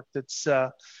teamwork that's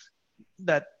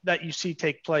that you see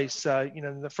take place.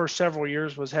 The first several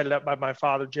years was headed up by my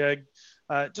father, Jeg.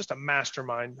 Just a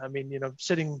mastermind. I mean,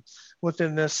 sitting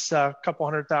within this couple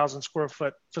 100,000 square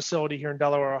foot facility here in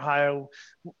Delaware, Ohio,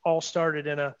 all started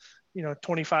in a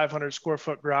 2,500 square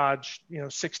foot garage,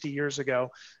 60 years ago.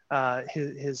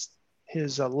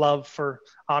 His love for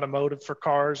automotive, for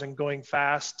cars and going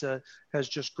fast has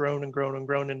just grown and grown and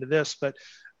grown into this. But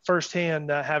firsthand,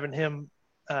 having him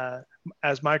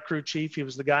as my crew chief, he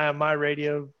was the guy on my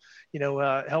radio,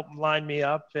 helping line me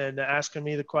up and asking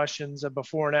me the questions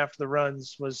before and after the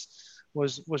runs was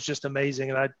just amazing.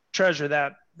 And I treasure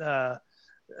that.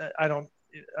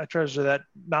 I treasure that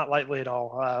not lightly at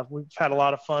all. We've had a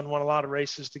lot of fun, won a lot of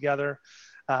races together.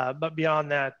 But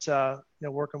beyond that,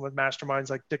 working with masterminds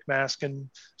like Dick Maskin,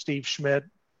 Steve Schmidt,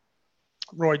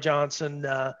 Roy Johnson,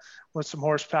 with some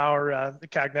horsepower, the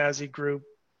Cagnazzi group,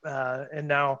 and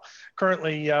now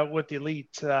currently with the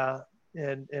Elite,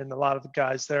 and a lot of the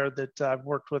guys there that I've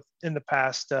worked with in the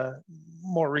past,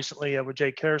 more recently with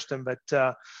Jake Hairston.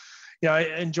 But I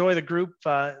enjoy the group.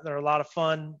 They're a lot of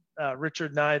fun.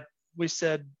 Richard and I, we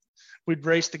said we'd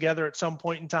race together at some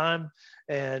point in time,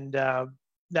 and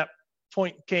that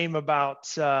point came about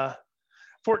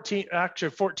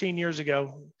 14 years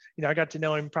ago. I got to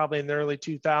know him probably in the early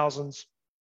 2000s,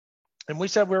 and we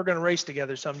said we were going to race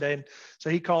together someday. And so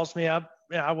he calls me up.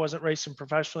 I wasn't racing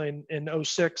professionally in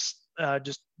 06,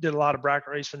 just did a lot of bracket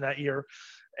racing that year,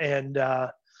 and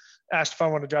asked if I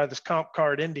want to drive this comp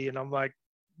car at Indy. And I'm like,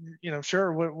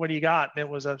 sure, what do you got? And it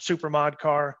was a super mod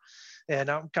car. And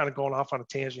I'm kind of going off on a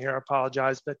tangent here. I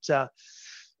apologize. But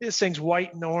this thing's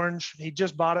white and orange. He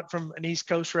just bought it from an East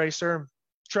Coast racer.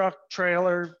 Truck,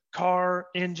 trailer, car,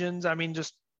 engines. I mean,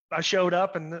 I showed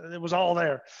up and it was all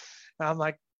there. And I'm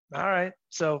like, all right.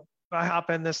 So I hop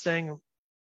in this thing,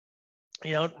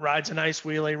 rides a nice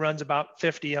wheelie, runs about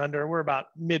 50 under. We're about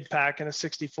mid-pack in a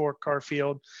 64 car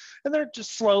field. And they're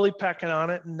just slowly pecking on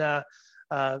it. And,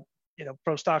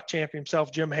 pro stock champion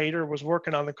himself, Jim Hayter, was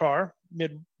working on the car,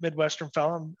 Midwestern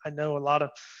fella. I know a lot of,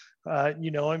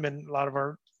 him, and a lot of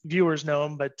our viewers know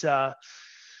him, but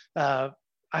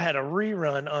I had a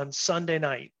rerun on Sunday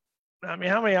night. I mean,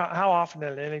 how often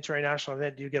at an NHRA national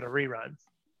event do you get a rerun?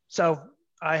 So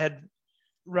I had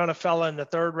run a fella in the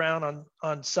third round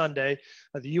on Sunday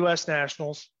of the U.S.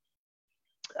 Nationals.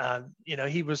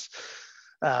 He was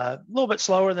a little bit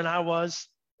slower than I was.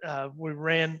 we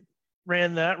ran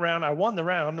that round. I won the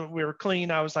round. We were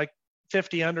clean. I was like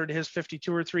 50 under to his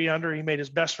 52 or 3 under. He made his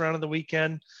best round of the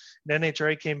weekend. And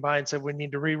NHRA came by and said, we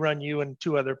need to rerun you and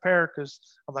 2 other pair. Cause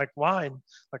I'm like, why? And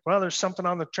like, well, there's something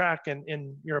on the track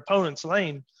in your opponent's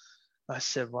lane. I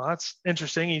said, well, that's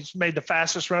interesting. He's made the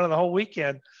fastest run of the whole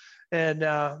weekend. And,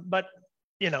 but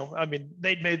you know, I mean,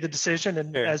 they'd made the decision.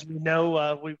 And sure. as we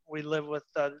know, we live with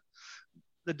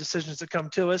the decisions that come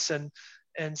to us.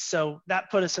 And so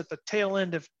that put us at the tail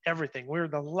end of everything. We were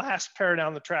the last pair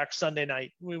down the track Sunday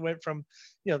night. We went from,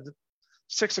 you know, the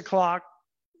 6 o'clock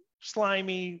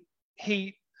slimy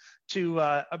heat to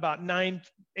about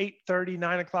 8:30,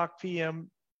 9 o'clock p.m.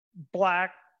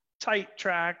 black, tight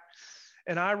track.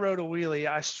 And I rode a wheelie,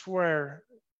 I swear,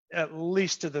 at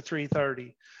least to the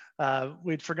 330.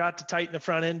 We'd forgot to tighten the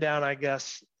front end down, I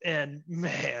guess. And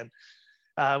man,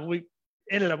 we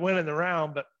ended up winning the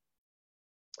round, but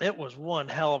it was one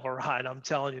hell of a ride. I'm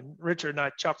telling you, Richard and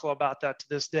I chuckle about that to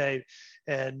this day.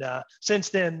 And since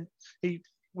then,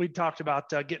 we talked about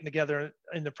getting together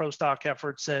in the pro stock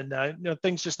efforts, and you know,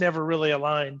 things just never really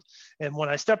aligned. And when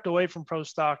I stepped away from pro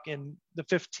stock in the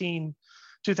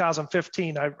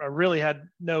 2015, I really had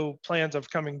no plans of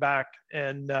coming back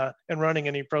and running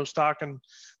any pro stock. And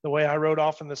the way I rode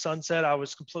off in the sunset, I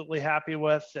was completely happy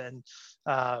with.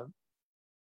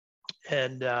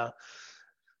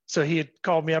 So he had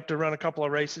called me up to run a couple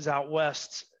of races out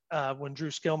west when Drew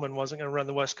Skillman wasn't going to run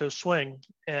the West Coast Swing.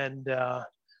 And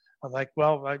I'm like,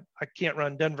 well, I can't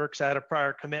run Denver because I had a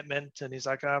prior commitment. And he's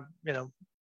like, you know,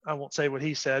 I won't say what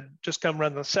he said. Just come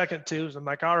run the second 2. So I'm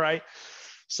like, all right.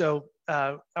 So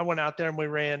I went out there and we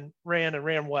ran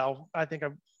well. I think I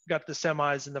got the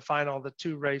semis in the final of the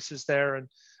 2 races there. And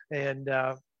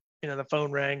you know, the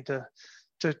phone rang to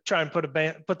try and put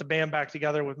the band back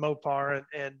together with Mopar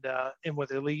and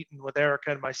with Elite and with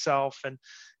Erica and myself.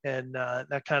 And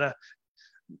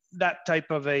that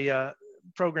type of a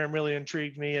program really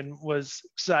intrigued me and was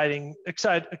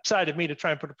excited me to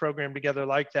try and put a program together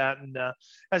like that. And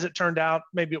as it turned out,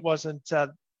 maybe it wasn't,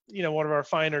 you know, one of our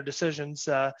finer decisions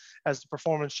as the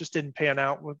performance just didn't pan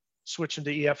out with switching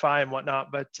to EFI and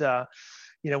whatnot. But,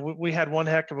 you know, we had one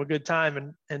heck of a good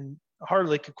time and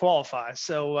hardly could qualify.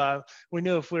 So we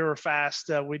knew if we were fast,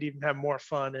 we'd even have more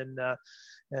fun, and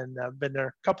been there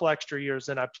a couple extra years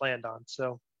than I planned on.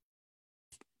 So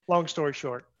long story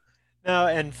short. No,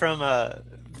 and from a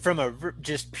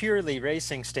just purely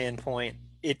racing standpoint,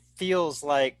 it feels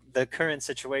like the current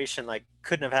situation like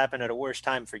couldn't have happened at a worse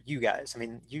time for you guys. I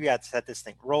mean, you got to set this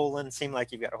thing rolling. Seemed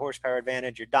like you've got a horsepower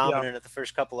advantage. You're dominant at the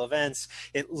first couple events.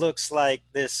 It looks like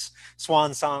this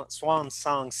swan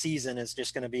song season is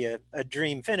just going to be a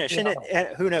dream finish. And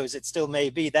who knows? It still may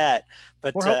be that.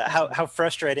 But how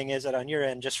frustrating is it on your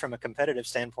end, just from a competitive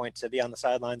standpoint, to be on the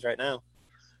sidelines right now?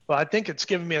 Well, I think it's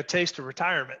given me a taste of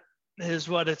retirement. Is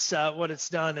what it's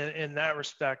done in that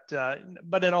respect.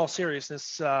 But in all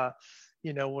seriousness,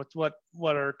 you know, with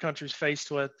what our country's faced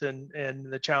with and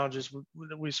the challenges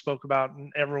that we spoke about,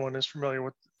 and everyone is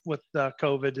familiar with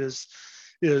COVID is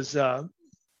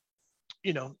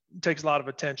you know, takes a lot of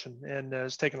attention and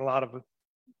has taken a lot of,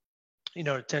 you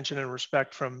know, attention and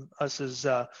respect from us as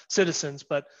citizens.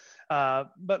 But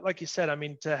like you said, I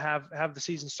mean, to have the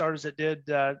season start as it did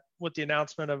with the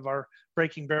announcement of our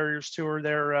Breaking Barriers tour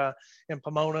there in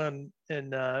Pomona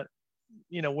and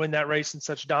you know, win that race in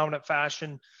such dominant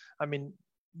fashion. I mean,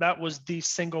 that was the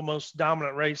single most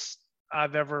dominant race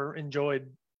I've ever enjoyed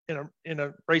in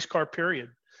a race car period,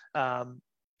 from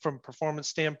performance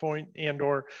standpoint and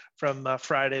or from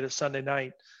Friday to Sunday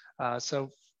night.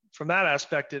 So from that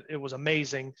aspect, it was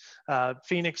amazing.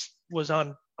 Phoenix was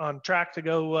on track to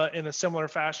go in a similar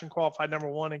fashion, qualified number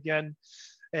 1 again,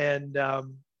 and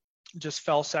just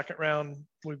fell second round.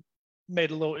 We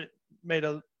made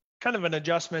a kind of an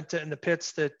adjustment in the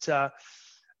pits that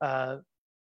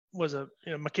was a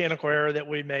mechanical error that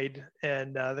we made,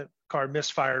 and the car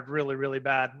misfired really, really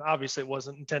bad. Obviously, it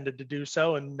wasn't intended to do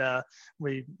so, and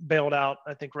we bailed out,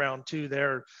 I think, round 2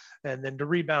 there. And then to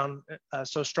rebound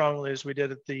so strongly as we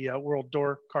did at the World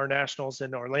Door Car Nationals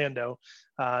in Orlando,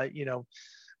 you know,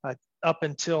 up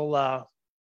until that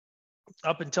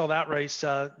race,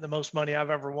 the most money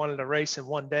I've ever won at a race in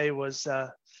one day was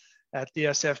at the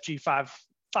SFG 5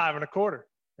 1/4.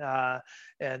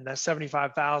 And the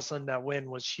 75,000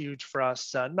 win was huge for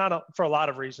us, for a lot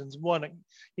of reasons. One,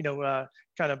 you know,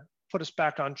 kind of put us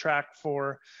back on track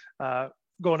for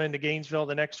going into Gainesville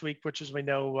the next week, which, as we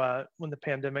know, when the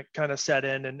pandemic kind of set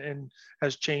in and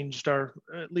has changed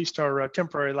at least our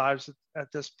temporary lives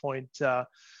at this point.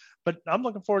 But I'm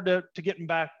looking forward to getting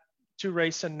back to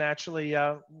racing naturally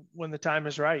when the time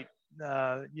is right.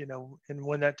 and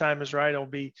when that time is right, it'll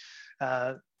be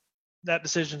that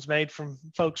decision's made from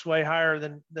folks way higher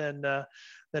than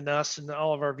us and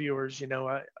all of our viewers.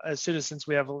 As citizens,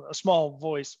 we have a small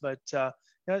voice, but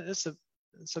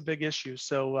it's a big issue.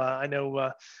 So I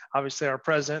know obviously our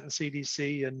president and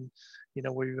CDC, and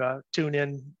we tune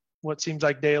in what seems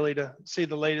like daily to see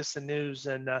the latest in news,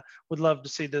 and would love to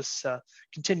see this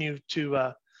continue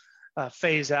to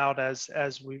phase out as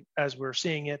we're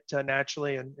seeing it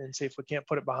naturally, and see if we can't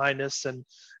put it behind us and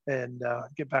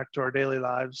get back to our daily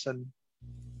lives and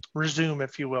resume,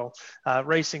 if you will.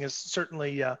 Racing is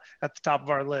certainly at the top of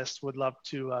our list. Would love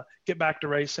to get back to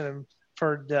racing, and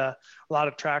heard a lot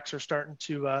of tracks are starting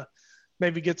to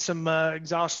maybe get some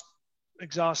exhaust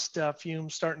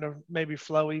fumes starting to maybe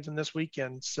flow even this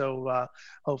weekend. So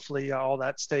hopefully all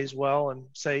that stays well and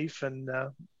safe, and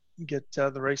get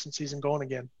the racing season going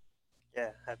again.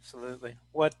 Yeah, absolutely.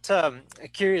 What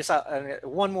curious?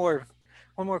 One more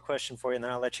question for you, and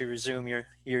then I'll let you resume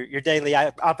your daily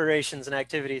operations and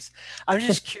activities. I'm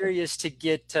just curious to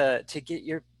get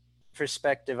your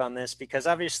perspective on this, because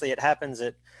obviously it happens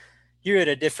that you're at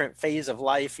a different phase of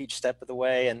life each step of the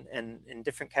way, and in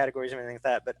different categories and everything like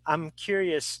that. But I'm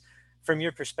curious from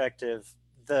your perspective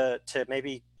to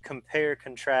maybe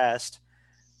contrast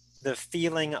the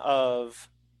feeling of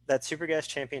that Super Gas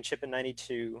Championship in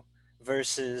 '92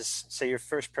 versus, say, your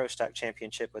first Pro Stock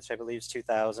Championship, which I believe is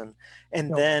 2000,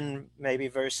 and then maybe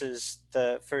versus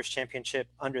the first championship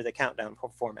under the countdown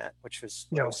format, which was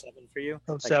 07 for you.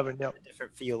 07, a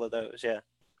different feel of those, yeah.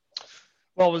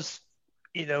 Well, it was,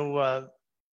 the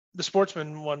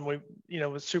Sportsman one, with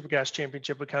Super Gas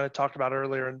Championship, we kind of talked about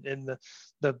earlier, in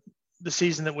the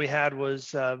season that we had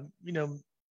was,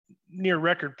 near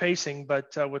record pacing, but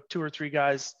with 2 or 3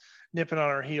 guys nipping on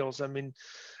our heels. I mean,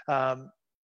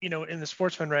 in the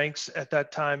Sportsman ranks at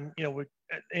that time,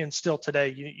 and still today,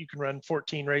 you can run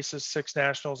 14 races, 6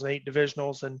 nationals and 8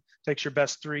 divisionals, and takes your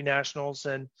best 3 nationals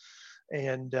and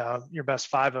your best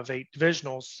 5 of 8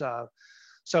 divisionals.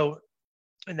 So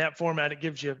in that format, it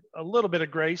gives you a little bit of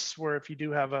grace, where if you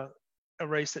do have a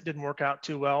race that didn't work out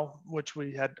too well, which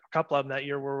we had a couple of them that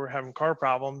year where we're having car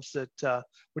problems that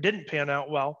we didn't pan out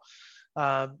well.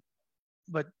 But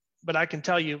I can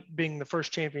tell you, being the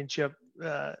first championship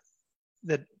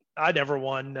that I'd ever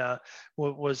won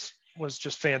was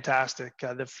just fantastic.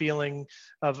 The feeling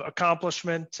of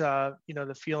accomplishment,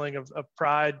 the feeling of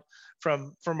pride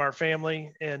from our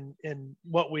family and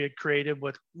what we had created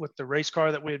with the race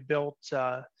car that we had built.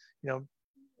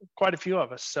 Quite a few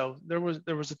of us. So there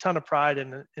was a ton of pride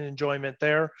and enjoyment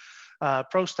there.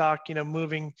 Pro Stock,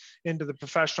 moving into the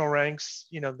professional ranks,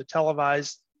 the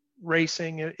televised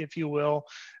racing, if you will,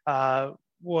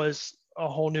 was a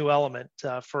whole new element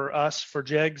for us. For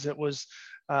Jegs, it was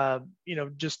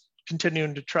just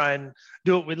continuing to try and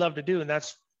do what we love to do, and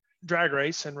that's drag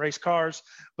race and race cars,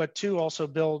 but to also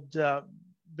build the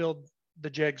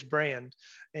Jegs brand,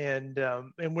 and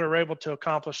we were able to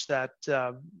accomplish that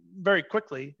very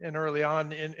quickly and early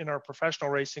on in our professional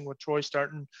racing, with Troy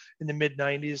starting in the mid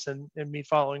 '90s and me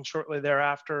following shortly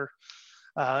thereafter.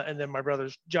 And then my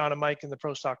brothers John and Mike in the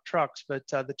Pro Stock trucks. But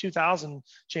the 2000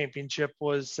 championship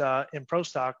was in Pro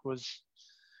Stock was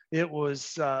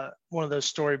one of those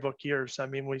storybook years. I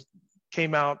mean, we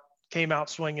came out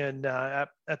swinging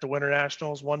at the Winter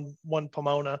Nationals, won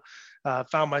Pomona,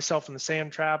 found myself in the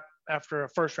sand trap after a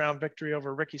first round victory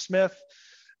over Ricky Smith,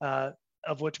 of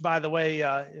which, by the way,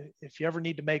 if you ever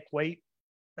need to make weight,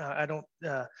 I don't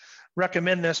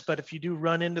recommend this, but if you do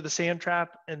run into the sand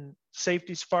trap and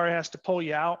safety safari has to pull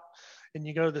you out and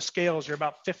you go to the scales, you're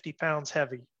about 50 pounds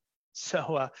heavy.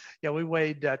 So we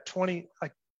weighed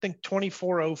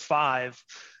 2405,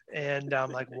 and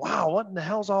I'm like, wow, what in the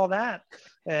hell's all that?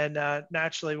 And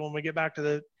naturally, when we get back to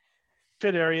the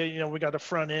pit area, we got the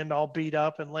front end all beat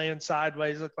up and laying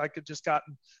sideways, looked like it just got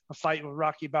in a fight with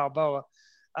Rocky Balboa.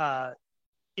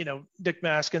 Dick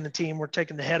Mask and the team were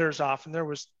taking the headers off, and there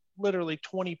was literally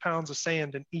 20 pounds of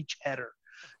sand in each header.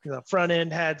 Front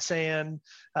end had sand,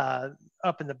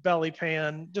 up in the belly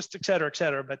pan, just et cetera, et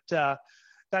cetera. But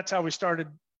that's how we started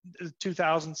the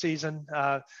 2000 season.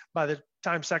 By the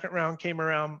time second round came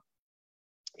around,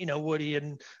 Woody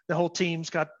and the whole team's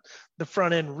got the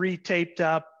front end retaped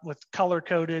up with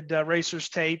color-coded racers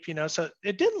tape, so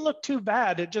it didn't look too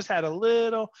bad. It just had a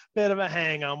little bit of a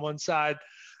hang on one side.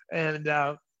 And,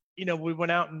 we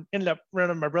went out and ended up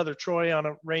running my brother Troy on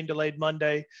a rain-delayed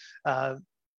Monday,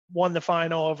 won the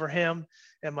final over him.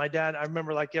 And my dad, I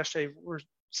remember like yesterday, we're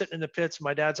sitting in the pits, and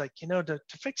my dad's like, to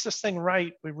fix this thing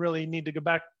right, we really need to go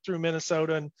back through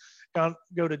Minnesota and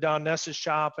go to Don Ness's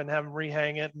shop and have him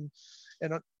rehang it and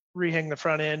rehang the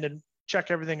front end. And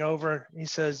check everything over. He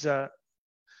says,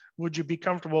 would you be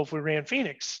comfortable if we ran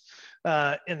Phoenix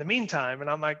in the meantime? And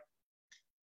I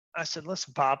said,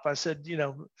 listen, Pop, I said,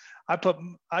 I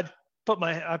put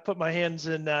my hands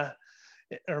in,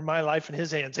 or my life in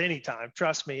his hands anytime,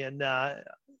 trust me. And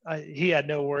he had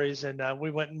no worries. And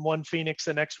we went and won Phoenix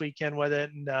the next weekend with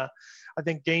it. And I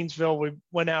think Gainesville, we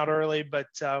went out early, but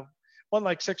won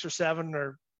like 6 or 7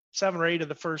 or 8 of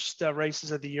the first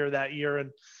races of the year that year.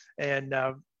 And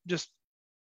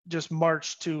just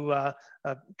marched to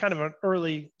kind of an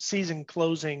early season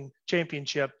closing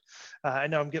championship. I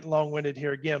know I'm getting long-winded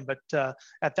here again, but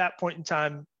at that point in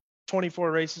time,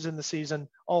 24 races in the season,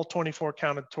 all 24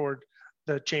 counted toward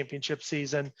the championship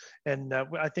season. And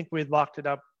I think we had locked it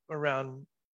up around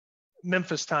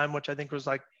Memphis time, which I think was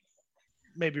like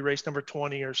maybe race number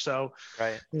 20 or so.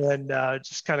 Right. And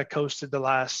just kind of coasted the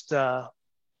last, 3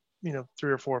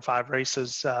 or 4 or 5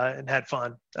 races and had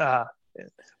fun.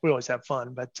 We always have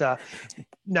fun, but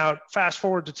now fast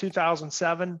forward to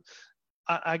 2007,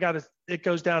 it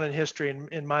goes down in history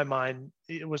in my mind.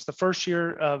 It was the first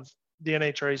year of the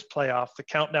NHRA's playoff, the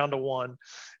countdown to 1.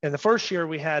 And the first year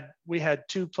we had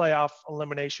 2 playoff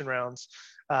elimination rounds.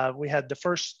 We had the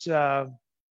first, I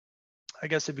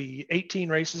guess it'd be 18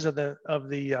 races of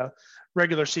the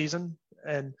regular season,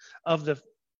 and of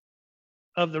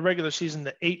the regular season,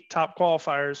 the 8 top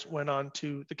qualifiers went on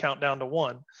to the countdown to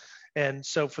 1. And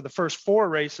so for the first 4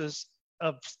 races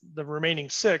of the remaining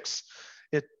 6,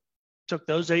 it took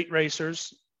those 8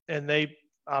 racers, and they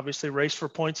obviously raced for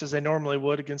points as they normally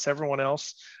would against everyone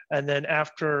else. And then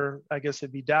after, I guess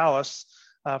it'd be Dallas,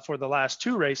 for the last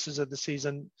 2 races of the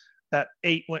season, that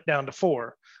 8 went down to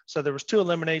 4. So there was 2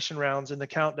 elimination rounds in the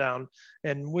countdown,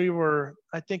 and we were,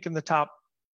 I think, in the top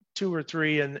 2 or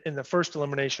 3 in the first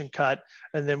elimination cut.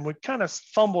 And then we kind of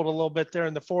fumbled a little bit there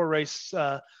in the 4 race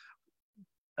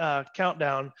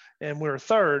countdown, and we were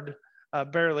 3rd,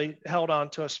 barely held on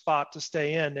to a spot to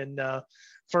stay in. And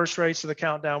first race of the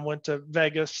countdown went to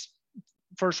Vegas.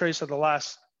 First race of the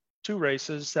last 2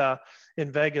 races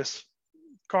in Vegas,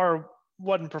 car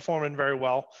wasn't performing very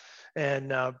well,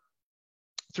 and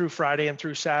through Friday and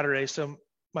through Saturday. So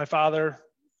my father,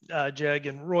 Jeg,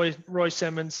 and Roy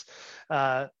Simmons,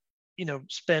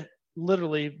 spent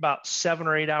literally about 7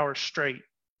 or 8 hours straight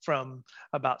from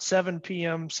about 7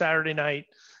 p.m. Saturday night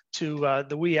to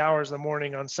the wee hours of the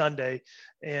morning on Sunday.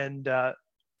 And,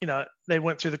 they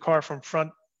went through the car from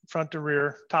front to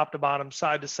rear, top to bottom,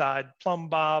 side to side, plumb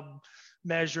bob,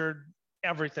 measured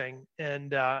everything.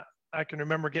 And I can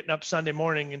remember getting up Sunday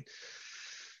morning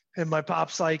and my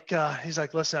pop's like, he's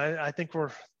like, listen, I think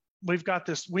we've got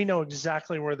this. We know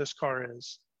exactly where this car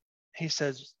is. He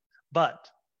says, but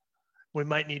we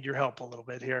might need your help a little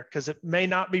bit here, because it may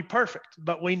not be perfect,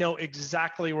 but we know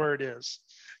exactly where it is.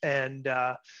 And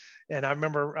I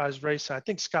remember I was racing, I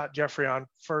think Scott Jeffrey on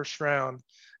first round,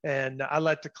 and I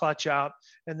let the clutch out,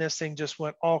 and this thing just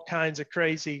went all kinds of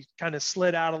crazy, kind of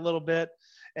slid out a little bit,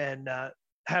 and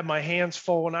had my hands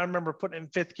full. And I remember putting it in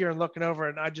 5th gear and looking over,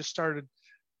 and I just started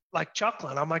like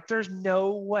chuckling. I'm like, there's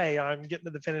no way I'm getting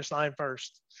to the finish line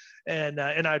first. And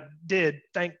I did,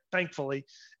 thankfully,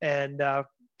 and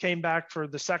came back for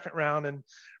the second round and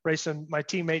racing my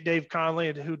teammate Dave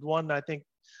Conley, who'd won, I think,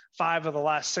 5 of the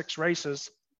last 6 races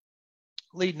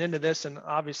leading into this, and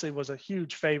obviously was a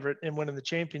huge favorite in winning the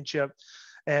championship.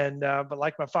 And but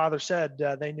like my father said,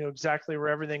 they knew exactly where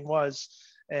everything was,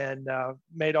 and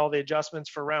made all the adjustments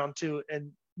for round 2.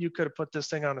 And you could have put this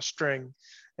thing on a string.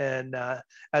 And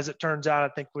as it turns out,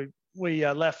 I think we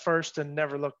left first and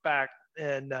never looked back.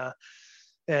 And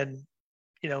that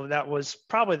was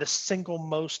probably the single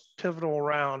most pivotal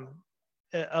round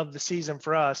of the season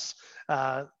for us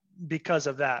because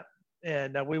of that.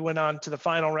 And we went on to the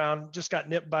final round, just got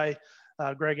nipped by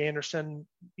Greg Anderson.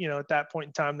 At that point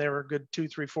in time, they were a good 2,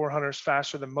 3, 4 hunters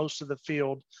faster than most of the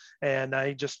field. And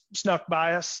he just snuck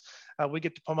by us. We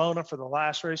get to Pomona for the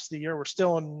last race of the year. We're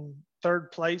still in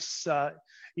 3rd place,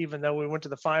 even though we went to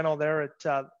the final there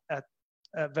at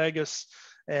Vegas.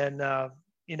 And, I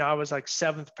was like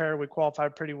 7th pair. We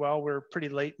qualified pretty well. We were pretty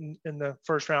late in the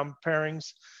first round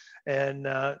pairings. And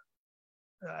I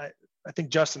think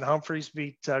Justin Humphreys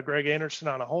beat Greg Anderson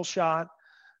on a hole shot.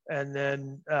 And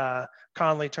then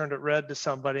Conley turned it red to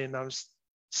somebody. And I was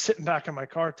sitting back in my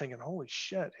car thinking, holy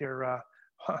shit here.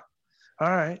 All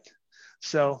right.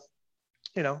 So,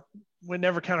 we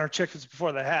never count our chickens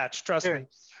before they hatch, trust me.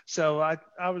 So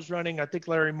I was running, I think,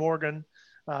 Larry Morgan,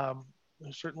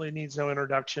 who certainly needs no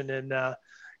introduction. And I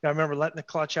remember letting the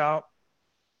clutch out,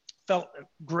 felt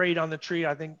great on the tree.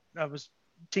 I think I was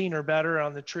teen or better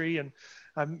on the tree. And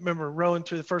I remember rowing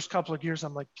through the first couple of gears.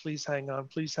 I'm like, please hang on,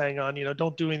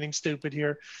 don't do anything stupid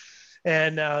here.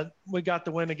 And we got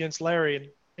the win against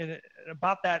Larry. And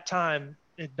about that time,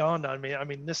 it dawned on me, I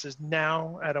mean, this is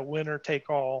now at a winner take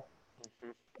all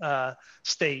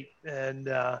state. And,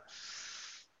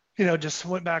 just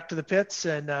went back to the pits,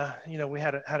 and, we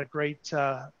had a great,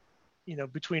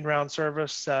 between round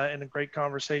service and a great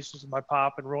conversations with my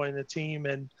pop and Roy and the team.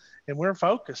 And we're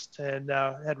focused, and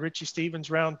had Richie Stevens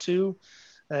round 2.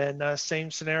 And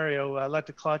same scenario, let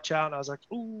the clutch out. And I was like,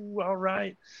 ooh, all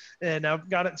right. And I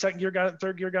got it in second gear, got it in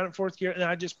third gear, got it in fourth gear. And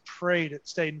I just prayed it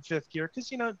stayed in fifth gear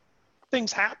because,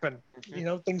 things happen.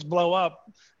 Things blow up.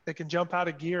 They can jump out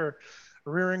of gear.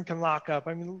 Rear end can lock up.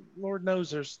 I mean, Lord knows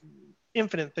there's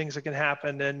infinite things that can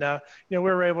happen. And, we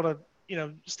were able to,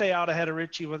 stay out ahead of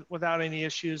Richie without any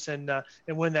issues and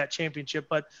win that championship.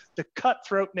 But the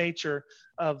cutthroat nature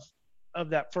of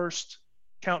that first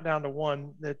countdown to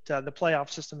 1 that the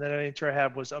playoff system that NHRA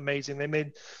had was amazing. They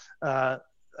made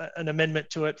an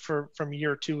amendment to it from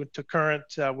year 2 to current,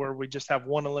 where we just have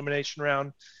 1 elimination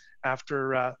round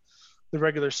after the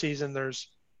regular season. There's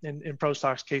in Pro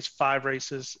Stock's case 5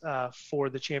 races for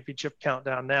the championship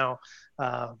countdown now,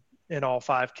 and all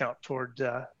 5 count toward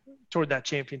that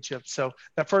championship. So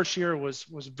that first year was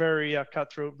very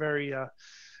cutthroat, very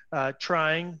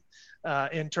trying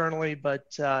internally, but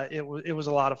it was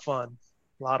a lot of fun.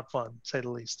 A lot of fun, to say the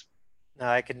least. No,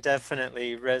 I can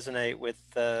definitely resonate with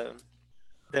the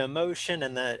emotion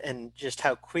and just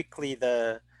how quickly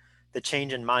the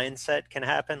change in mindset can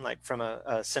happen, like from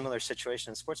a similar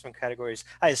situation in sportsman categories.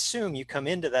 I assume you come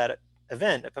into that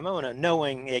event at Pomona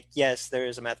knowing, yes, there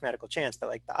is a mathematical chance, but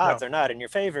like the odds are not in your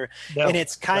favor. No, and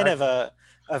it's kind of a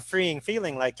freeing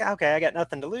feeling, like, okay, I got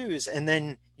nothing to lose. And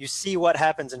then you see what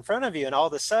happens in front of you, and all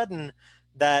of a sudden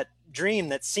that dream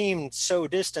that seemed so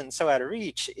distant, so out of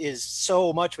reach, is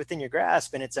so much within your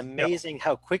grasp. And it's amazing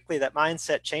how quickly that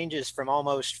mindset changes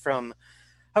from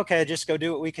okay, just go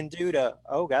do what we can do, to,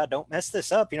 oh God, don't mess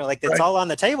this up. Like it's all on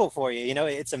the table for you.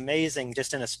 It's amazing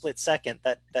just in a split second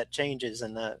that changes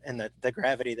and the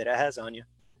gravity that it has on you.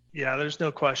 Yeah, there's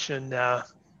no question.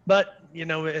 But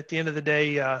at the end of the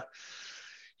day,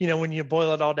 when you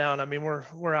boil it all down, I mean,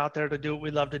 we're out there to do what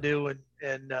we love to do,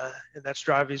 and that's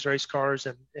drive these race cars,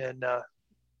 and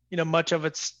much of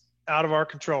it's out of our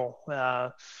control.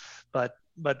 But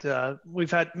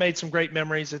we've made some great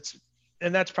memories.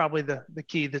 And that's probably the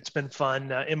key that's been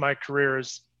fun in my career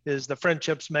is the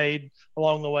friendships made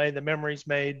along the way, the memories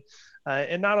made,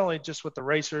 and not only just with the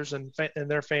racers and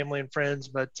their family and friends,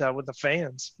 but with the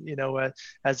fans.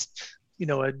 As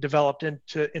developed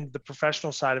into the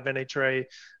professional side of NHRA,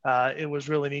 it was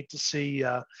really neat to see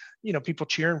people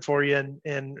cheering for you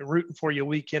and rooting for you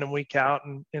week in and week out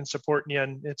and supporting you.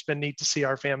 And it's been neat to see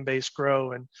our fan base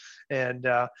grow. And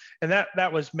that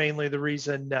was mainly the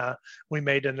reason we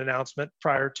made an announcement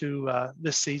prior to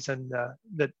this season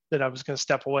that I was going to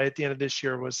step away at the end of this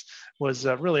year was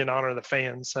really an honor of the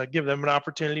fans, give them an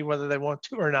opportunity whether they want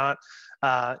to or not.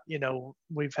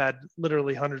 We've had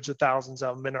literally hundreds of thousands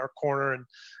of them in our corner,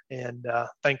 and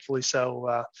thankfully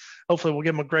so. Hopefully we'll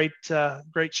give them a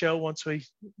great show once we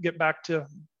get back to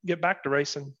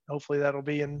racing. Hopefully that'll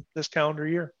be in this calendar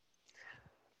year.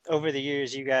 Over the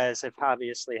years, you guys have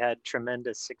obviously had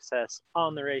tremendous success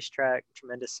on the racetrack,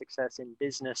 tremendous success in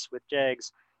business with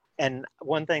Jegs. And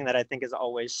one thing that I think has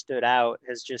always stood out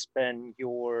has just been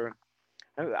your,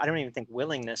 I don't even think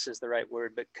willingness is the right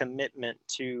word, but commitment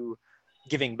to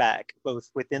giving back,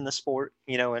 both within the sport,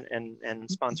 and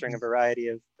sponsoring a variety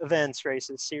of events,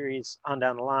 races, series on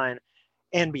down the line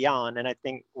and beyond. And I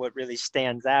think what really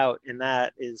stands out in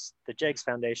that is the Jegs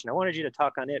Foundation. I wanted you to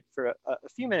talk on it for a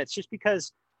few minutes, just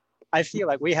because I feel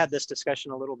like we had this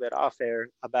discussion a little bit off air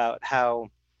about how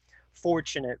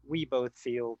fortunate we both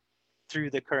feel through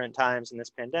the current times in this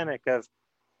pandemic, of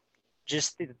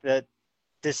just that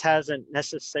this hasn't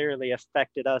necessarily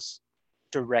affected us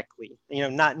directly,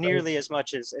 not nearly as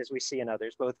much as we see in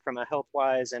others, both from a health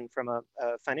wise and from a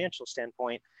financial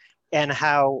standpoint. And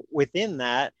how within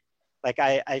that, like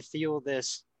I feel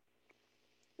this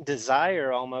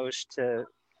desire almost to,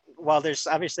 while there's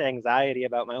obviously anxiety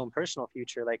about my own personal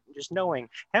future, like just knowing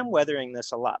I'm weathering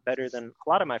this a lot better than a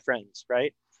lot of my friends,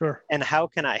 right? Sure. And how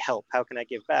can I help? How can I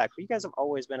give back? But you guys have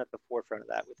always been at the forefront of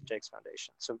that with the Jegs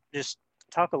Foundation. So just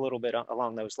talk a little bit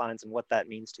along those lines and what that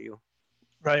means to you.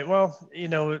 Right. Well,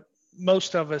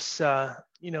 most of us,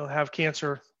 have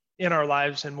cancer in our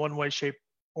lives in one way, shape,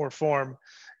 or form.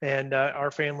 And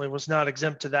our family was not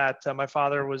exempt to that. My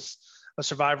father was a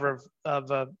survivor of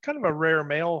kind of a rare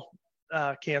male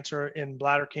cancer, in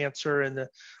bladder cancer, in the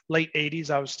late 80s.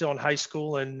 I was still in high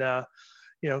school, and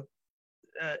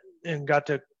and got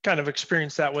to kind of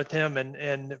experience that with him.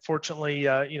 And fortunately,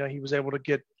 he was able to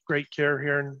get great care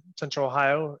here in Central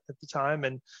Ohio at the time,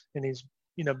 and he's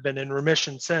been in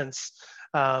remission since.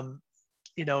 And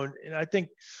I think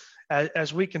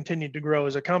as we continue to grow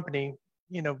as a company,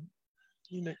 the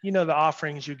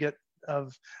offerings you get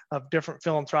of different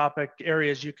philanthropic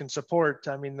areas you can support.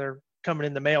 I mean, they're coming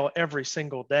in the mail every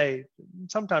single day,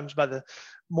 sometimes by the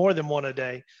more than one a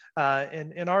day.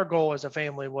 And our goal as a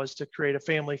family was to create a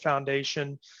family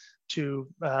foundation to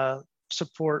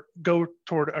go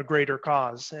toward a greater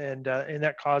cause. And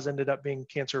that cause ended up being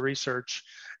cancer research.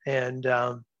 And,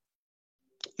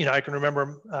 I can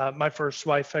remember my first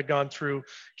wife had gone through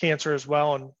cancer as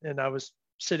well. And I was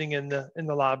sitting in the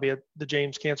lobby at the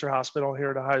James Cancer Hospital here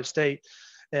at Ohio State,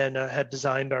 and had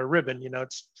designed our ribbon.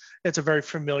 It's a very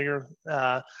familiar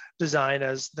design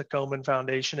as the Komen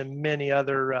Foundation, and many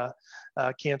other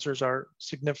cancers are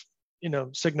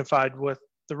signified with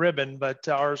the ribbon, but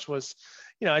ours was,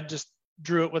 I just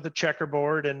drew it with a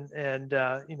checkerboard and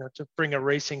to bring a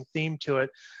racing theme to it.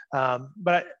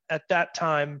 But at that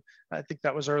time, I think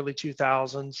that was early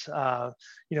 2000s,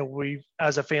 we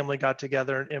as a family got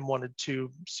together and wanted to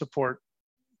support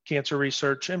cancer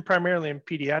research, and primarily in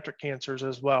pediatric cancers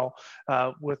as well,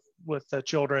 with the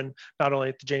children, not only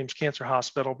at the James Cancer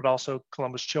Hospital, but also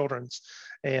Columbus Children's.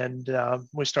 And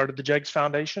we started the Jeggs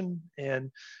Foundation,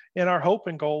 and our hope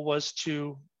and goal was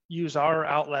to use our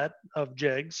outlet of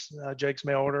Jeggs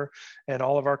mail order, and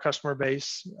all of our customer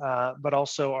base, but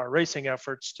also our racing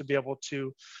efforts to be able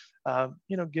to,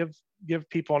 give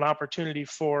people an opportunity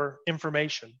for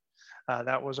information.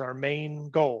 That was our main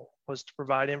goal, was to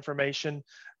provide information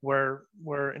where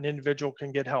an individual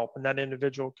can get help. And that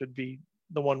individual could be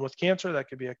the one with cancer, that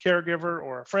could be a caregiver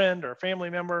or a friend or a family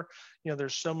member.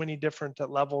 There's so many different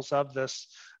levels of this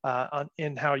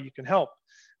in how you can help.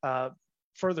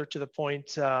 Further to the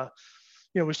point,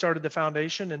 we started the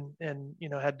foundation and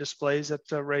had displays at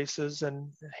the races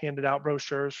and handed out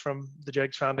brochures from the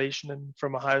Jeggs Foundation and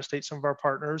from Ohio State, some of our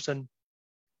partners. And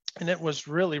it was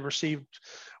really received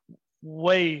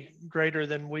way greater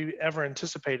than we ever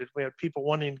anticipated. We had people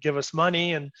wanting to give us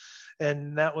money, and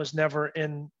that was never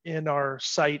in our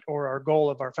sight or our goal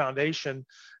of our foundation.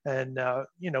 And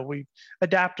we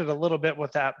adapted a little bit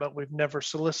with that, but we've never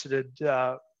solicited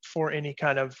for any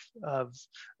kind of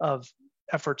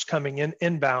efforts coming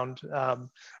inbound.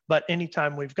 But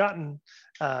anytime we've gotten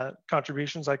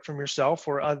contributions like from yourself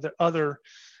or other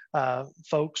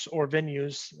folks or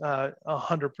venues,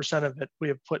 100% of it we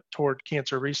have put toward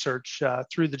cancer research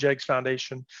through the Jeggs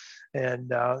Foundation,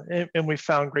 and we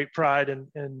found great pride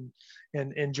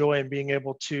and joy in being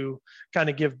able to kind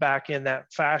of give back in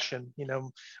that fashion.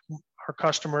 Our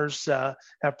customers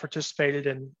have participated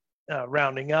in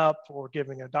rounding up or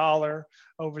giving $1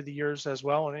 over the years as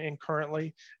well, and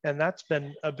currently, and that's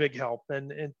been a big help.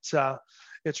 And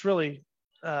it's really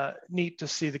neat to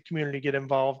see the community get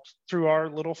involved through our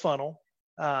little funnel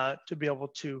to be able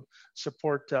to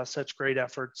support such great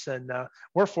efforts. And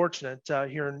we're fortunate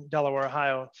here in Delaware,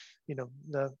 Ohio.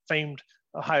 The famed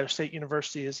Ohio State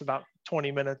University is about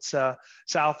 20 minutes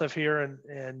south of here,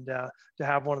 and to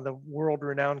have one of the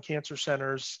world-renowned cancer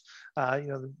centers,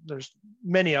 there's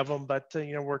many of them, but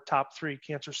we're top 3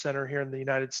 cancer center here in the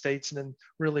United States, and then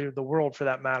really the world for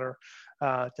that matter.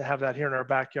 To have that here in our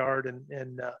backyard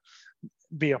and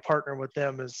be a partner with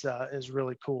them is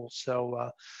really cool.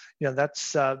 So,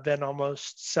 that's been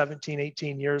almost 17,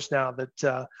 18 years now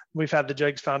that we've had the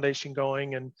Jeggs Foundation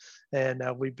going, and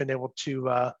we've been able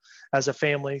to, as a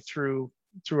family, through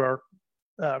our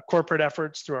corporate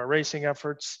efforts, through our racing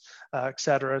efforts, et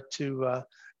cetera, to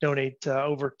donate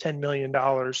over $10 million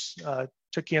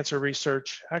to cancer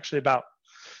research. Actually, let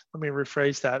me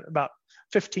rephrase that, about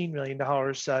 $15 million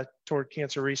toward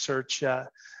cancer research,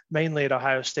 mainly at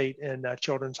Ohio State and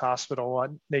Children's Hospital,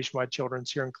 Nationwide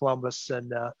Children's here in Columbus.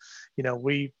 And,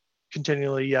 we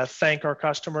continually thank our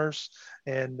customers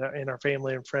and our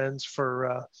family and friends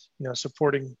for,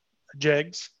 supporting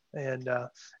Jeggs, and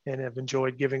have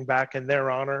enjoyed giving back in their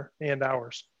honor and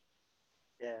ours.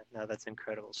 Yeah, no, that's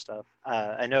incredible stuff.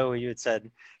 I know you had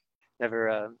said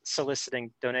never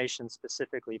soliciting donations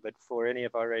specifically, but for any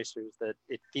of our racers that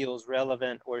it feels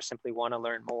relevant or simply want to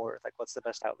learn more, like what's the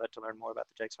best outlet to learn more about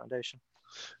the Jeggs Foundation?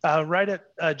 Right at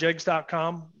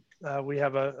jeggs.com. We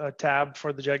have a tab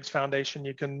for the Jeggs Foundation.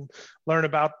 You can learn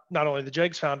about not only the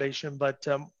Jeggs Foundation, but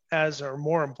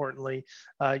more importantly,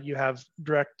 you have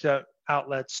direct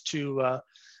outlets to,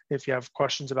 if you have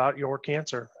questions about your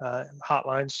cancer,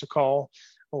 hotlines to call,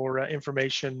 or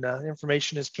information.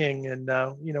 Information is king, and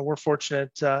we're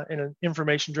fortunate in an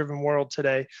information-driven world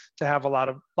today to have a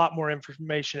lot more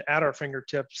information at our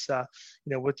fingertips.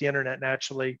 With the internet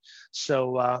naturally.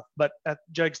 So, but at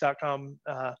jegs.com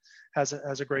has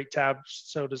a great tab.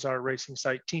 So does our racing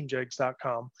site,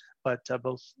 teamjegs.com. But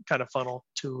both kind of funnel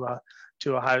to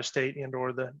Ohio State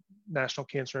and/or the National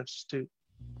Cancer Institute.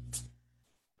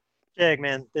 Jag,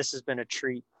 man, this has been a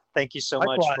treat. Thank you so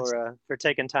Likewise. much for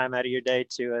taking time out of your day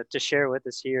to share with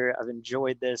us here. I've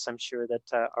enjoyed this. I'm sure that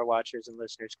our watchers and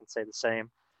listeners can say the same.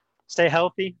 Stay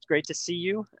healthy. It's great to see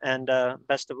you, and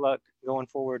best of luck going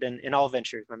forward in all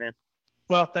ventures, my man.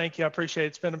 Well, thank you. I appreciate it.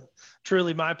 It's been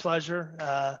truly my pleasure.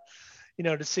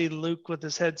 To see Luke with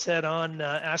his headset on,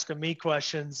 asking me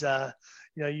questions.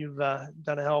 You've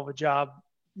done a hell of a job,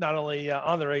 not only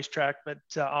on the racetrack, but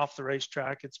off the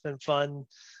racetrack. It's been fun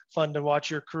to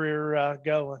watch your career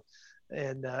go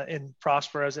and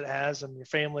prosper as it has, and your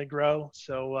family grow.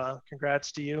 So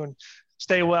congrats to you, and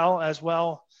stay well as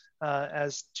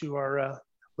to our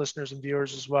listeners and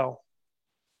viewers as well.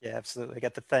 Yeah, absolutely. I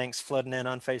got the thanks flooding in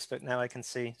on Facebook now, I can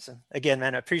see. So again,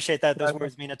 man, I appreciate that. Those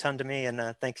words mean a ton to me,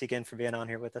 and thanks again for being on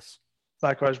here with us.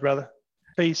 Likewise, brother.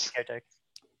 Peace. Okay, Jake.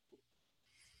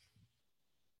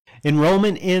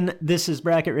 Enrollment in This Is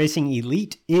Bracket Racing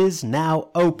Elite is now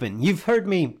open. You've heard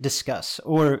me discuss,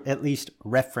 or at least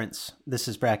reference, This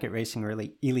Is Bracket Racing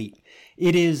Elite.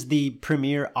 It is the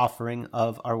premier offering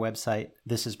of our website,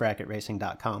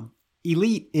 thisisbracketracing.com.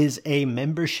 Elite is a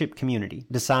membership community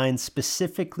designed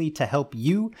specifically to help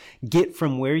you get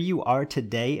from where you are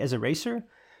today as a racer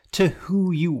to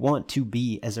who you want to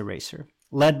be as a racer.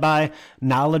 Led by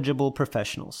knowledgeable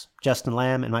professionals. Justin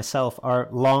Lamb and myself are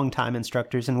longtime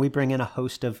instructors, and we bring in a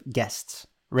host of guests,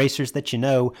 racers that you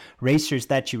know, racers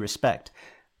that you respect.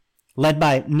 Led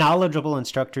by knowledgeable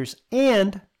instructors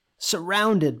and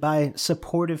surrounded by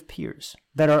supportive peers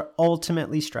that are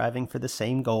ultimately striving for the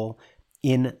same goal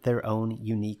in their own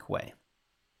unique way.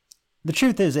 The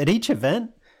truth is, at each event,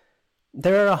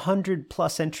 there are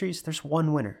 100+ entries. There's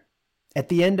one winner. At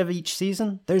the end of each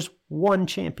season, there's one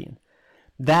champion.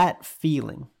 That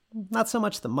feeling, not so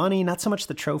much the money, not so much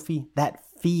the trophy, that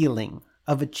feeling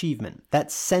of achievement,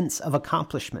 that sense of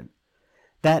accomplishment,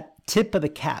 that tip of the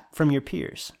cap from your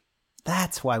peers,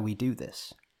 that's why we do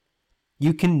this.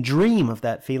 You can dream of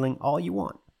that feeling all you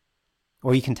want,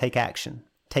 or you can take action.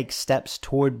 Take steps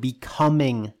toward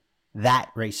becoming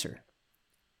that racer.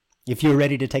 If you're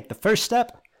ready to take the first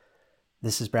step,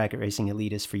 This Is Bracket Racing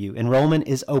Elite is for you. Enrollment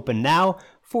is open now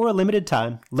for a limited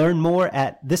time. Learn more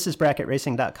at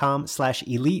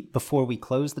thisisbracketracing.com/elite before we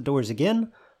close the doors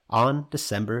again on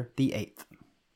December the 8th.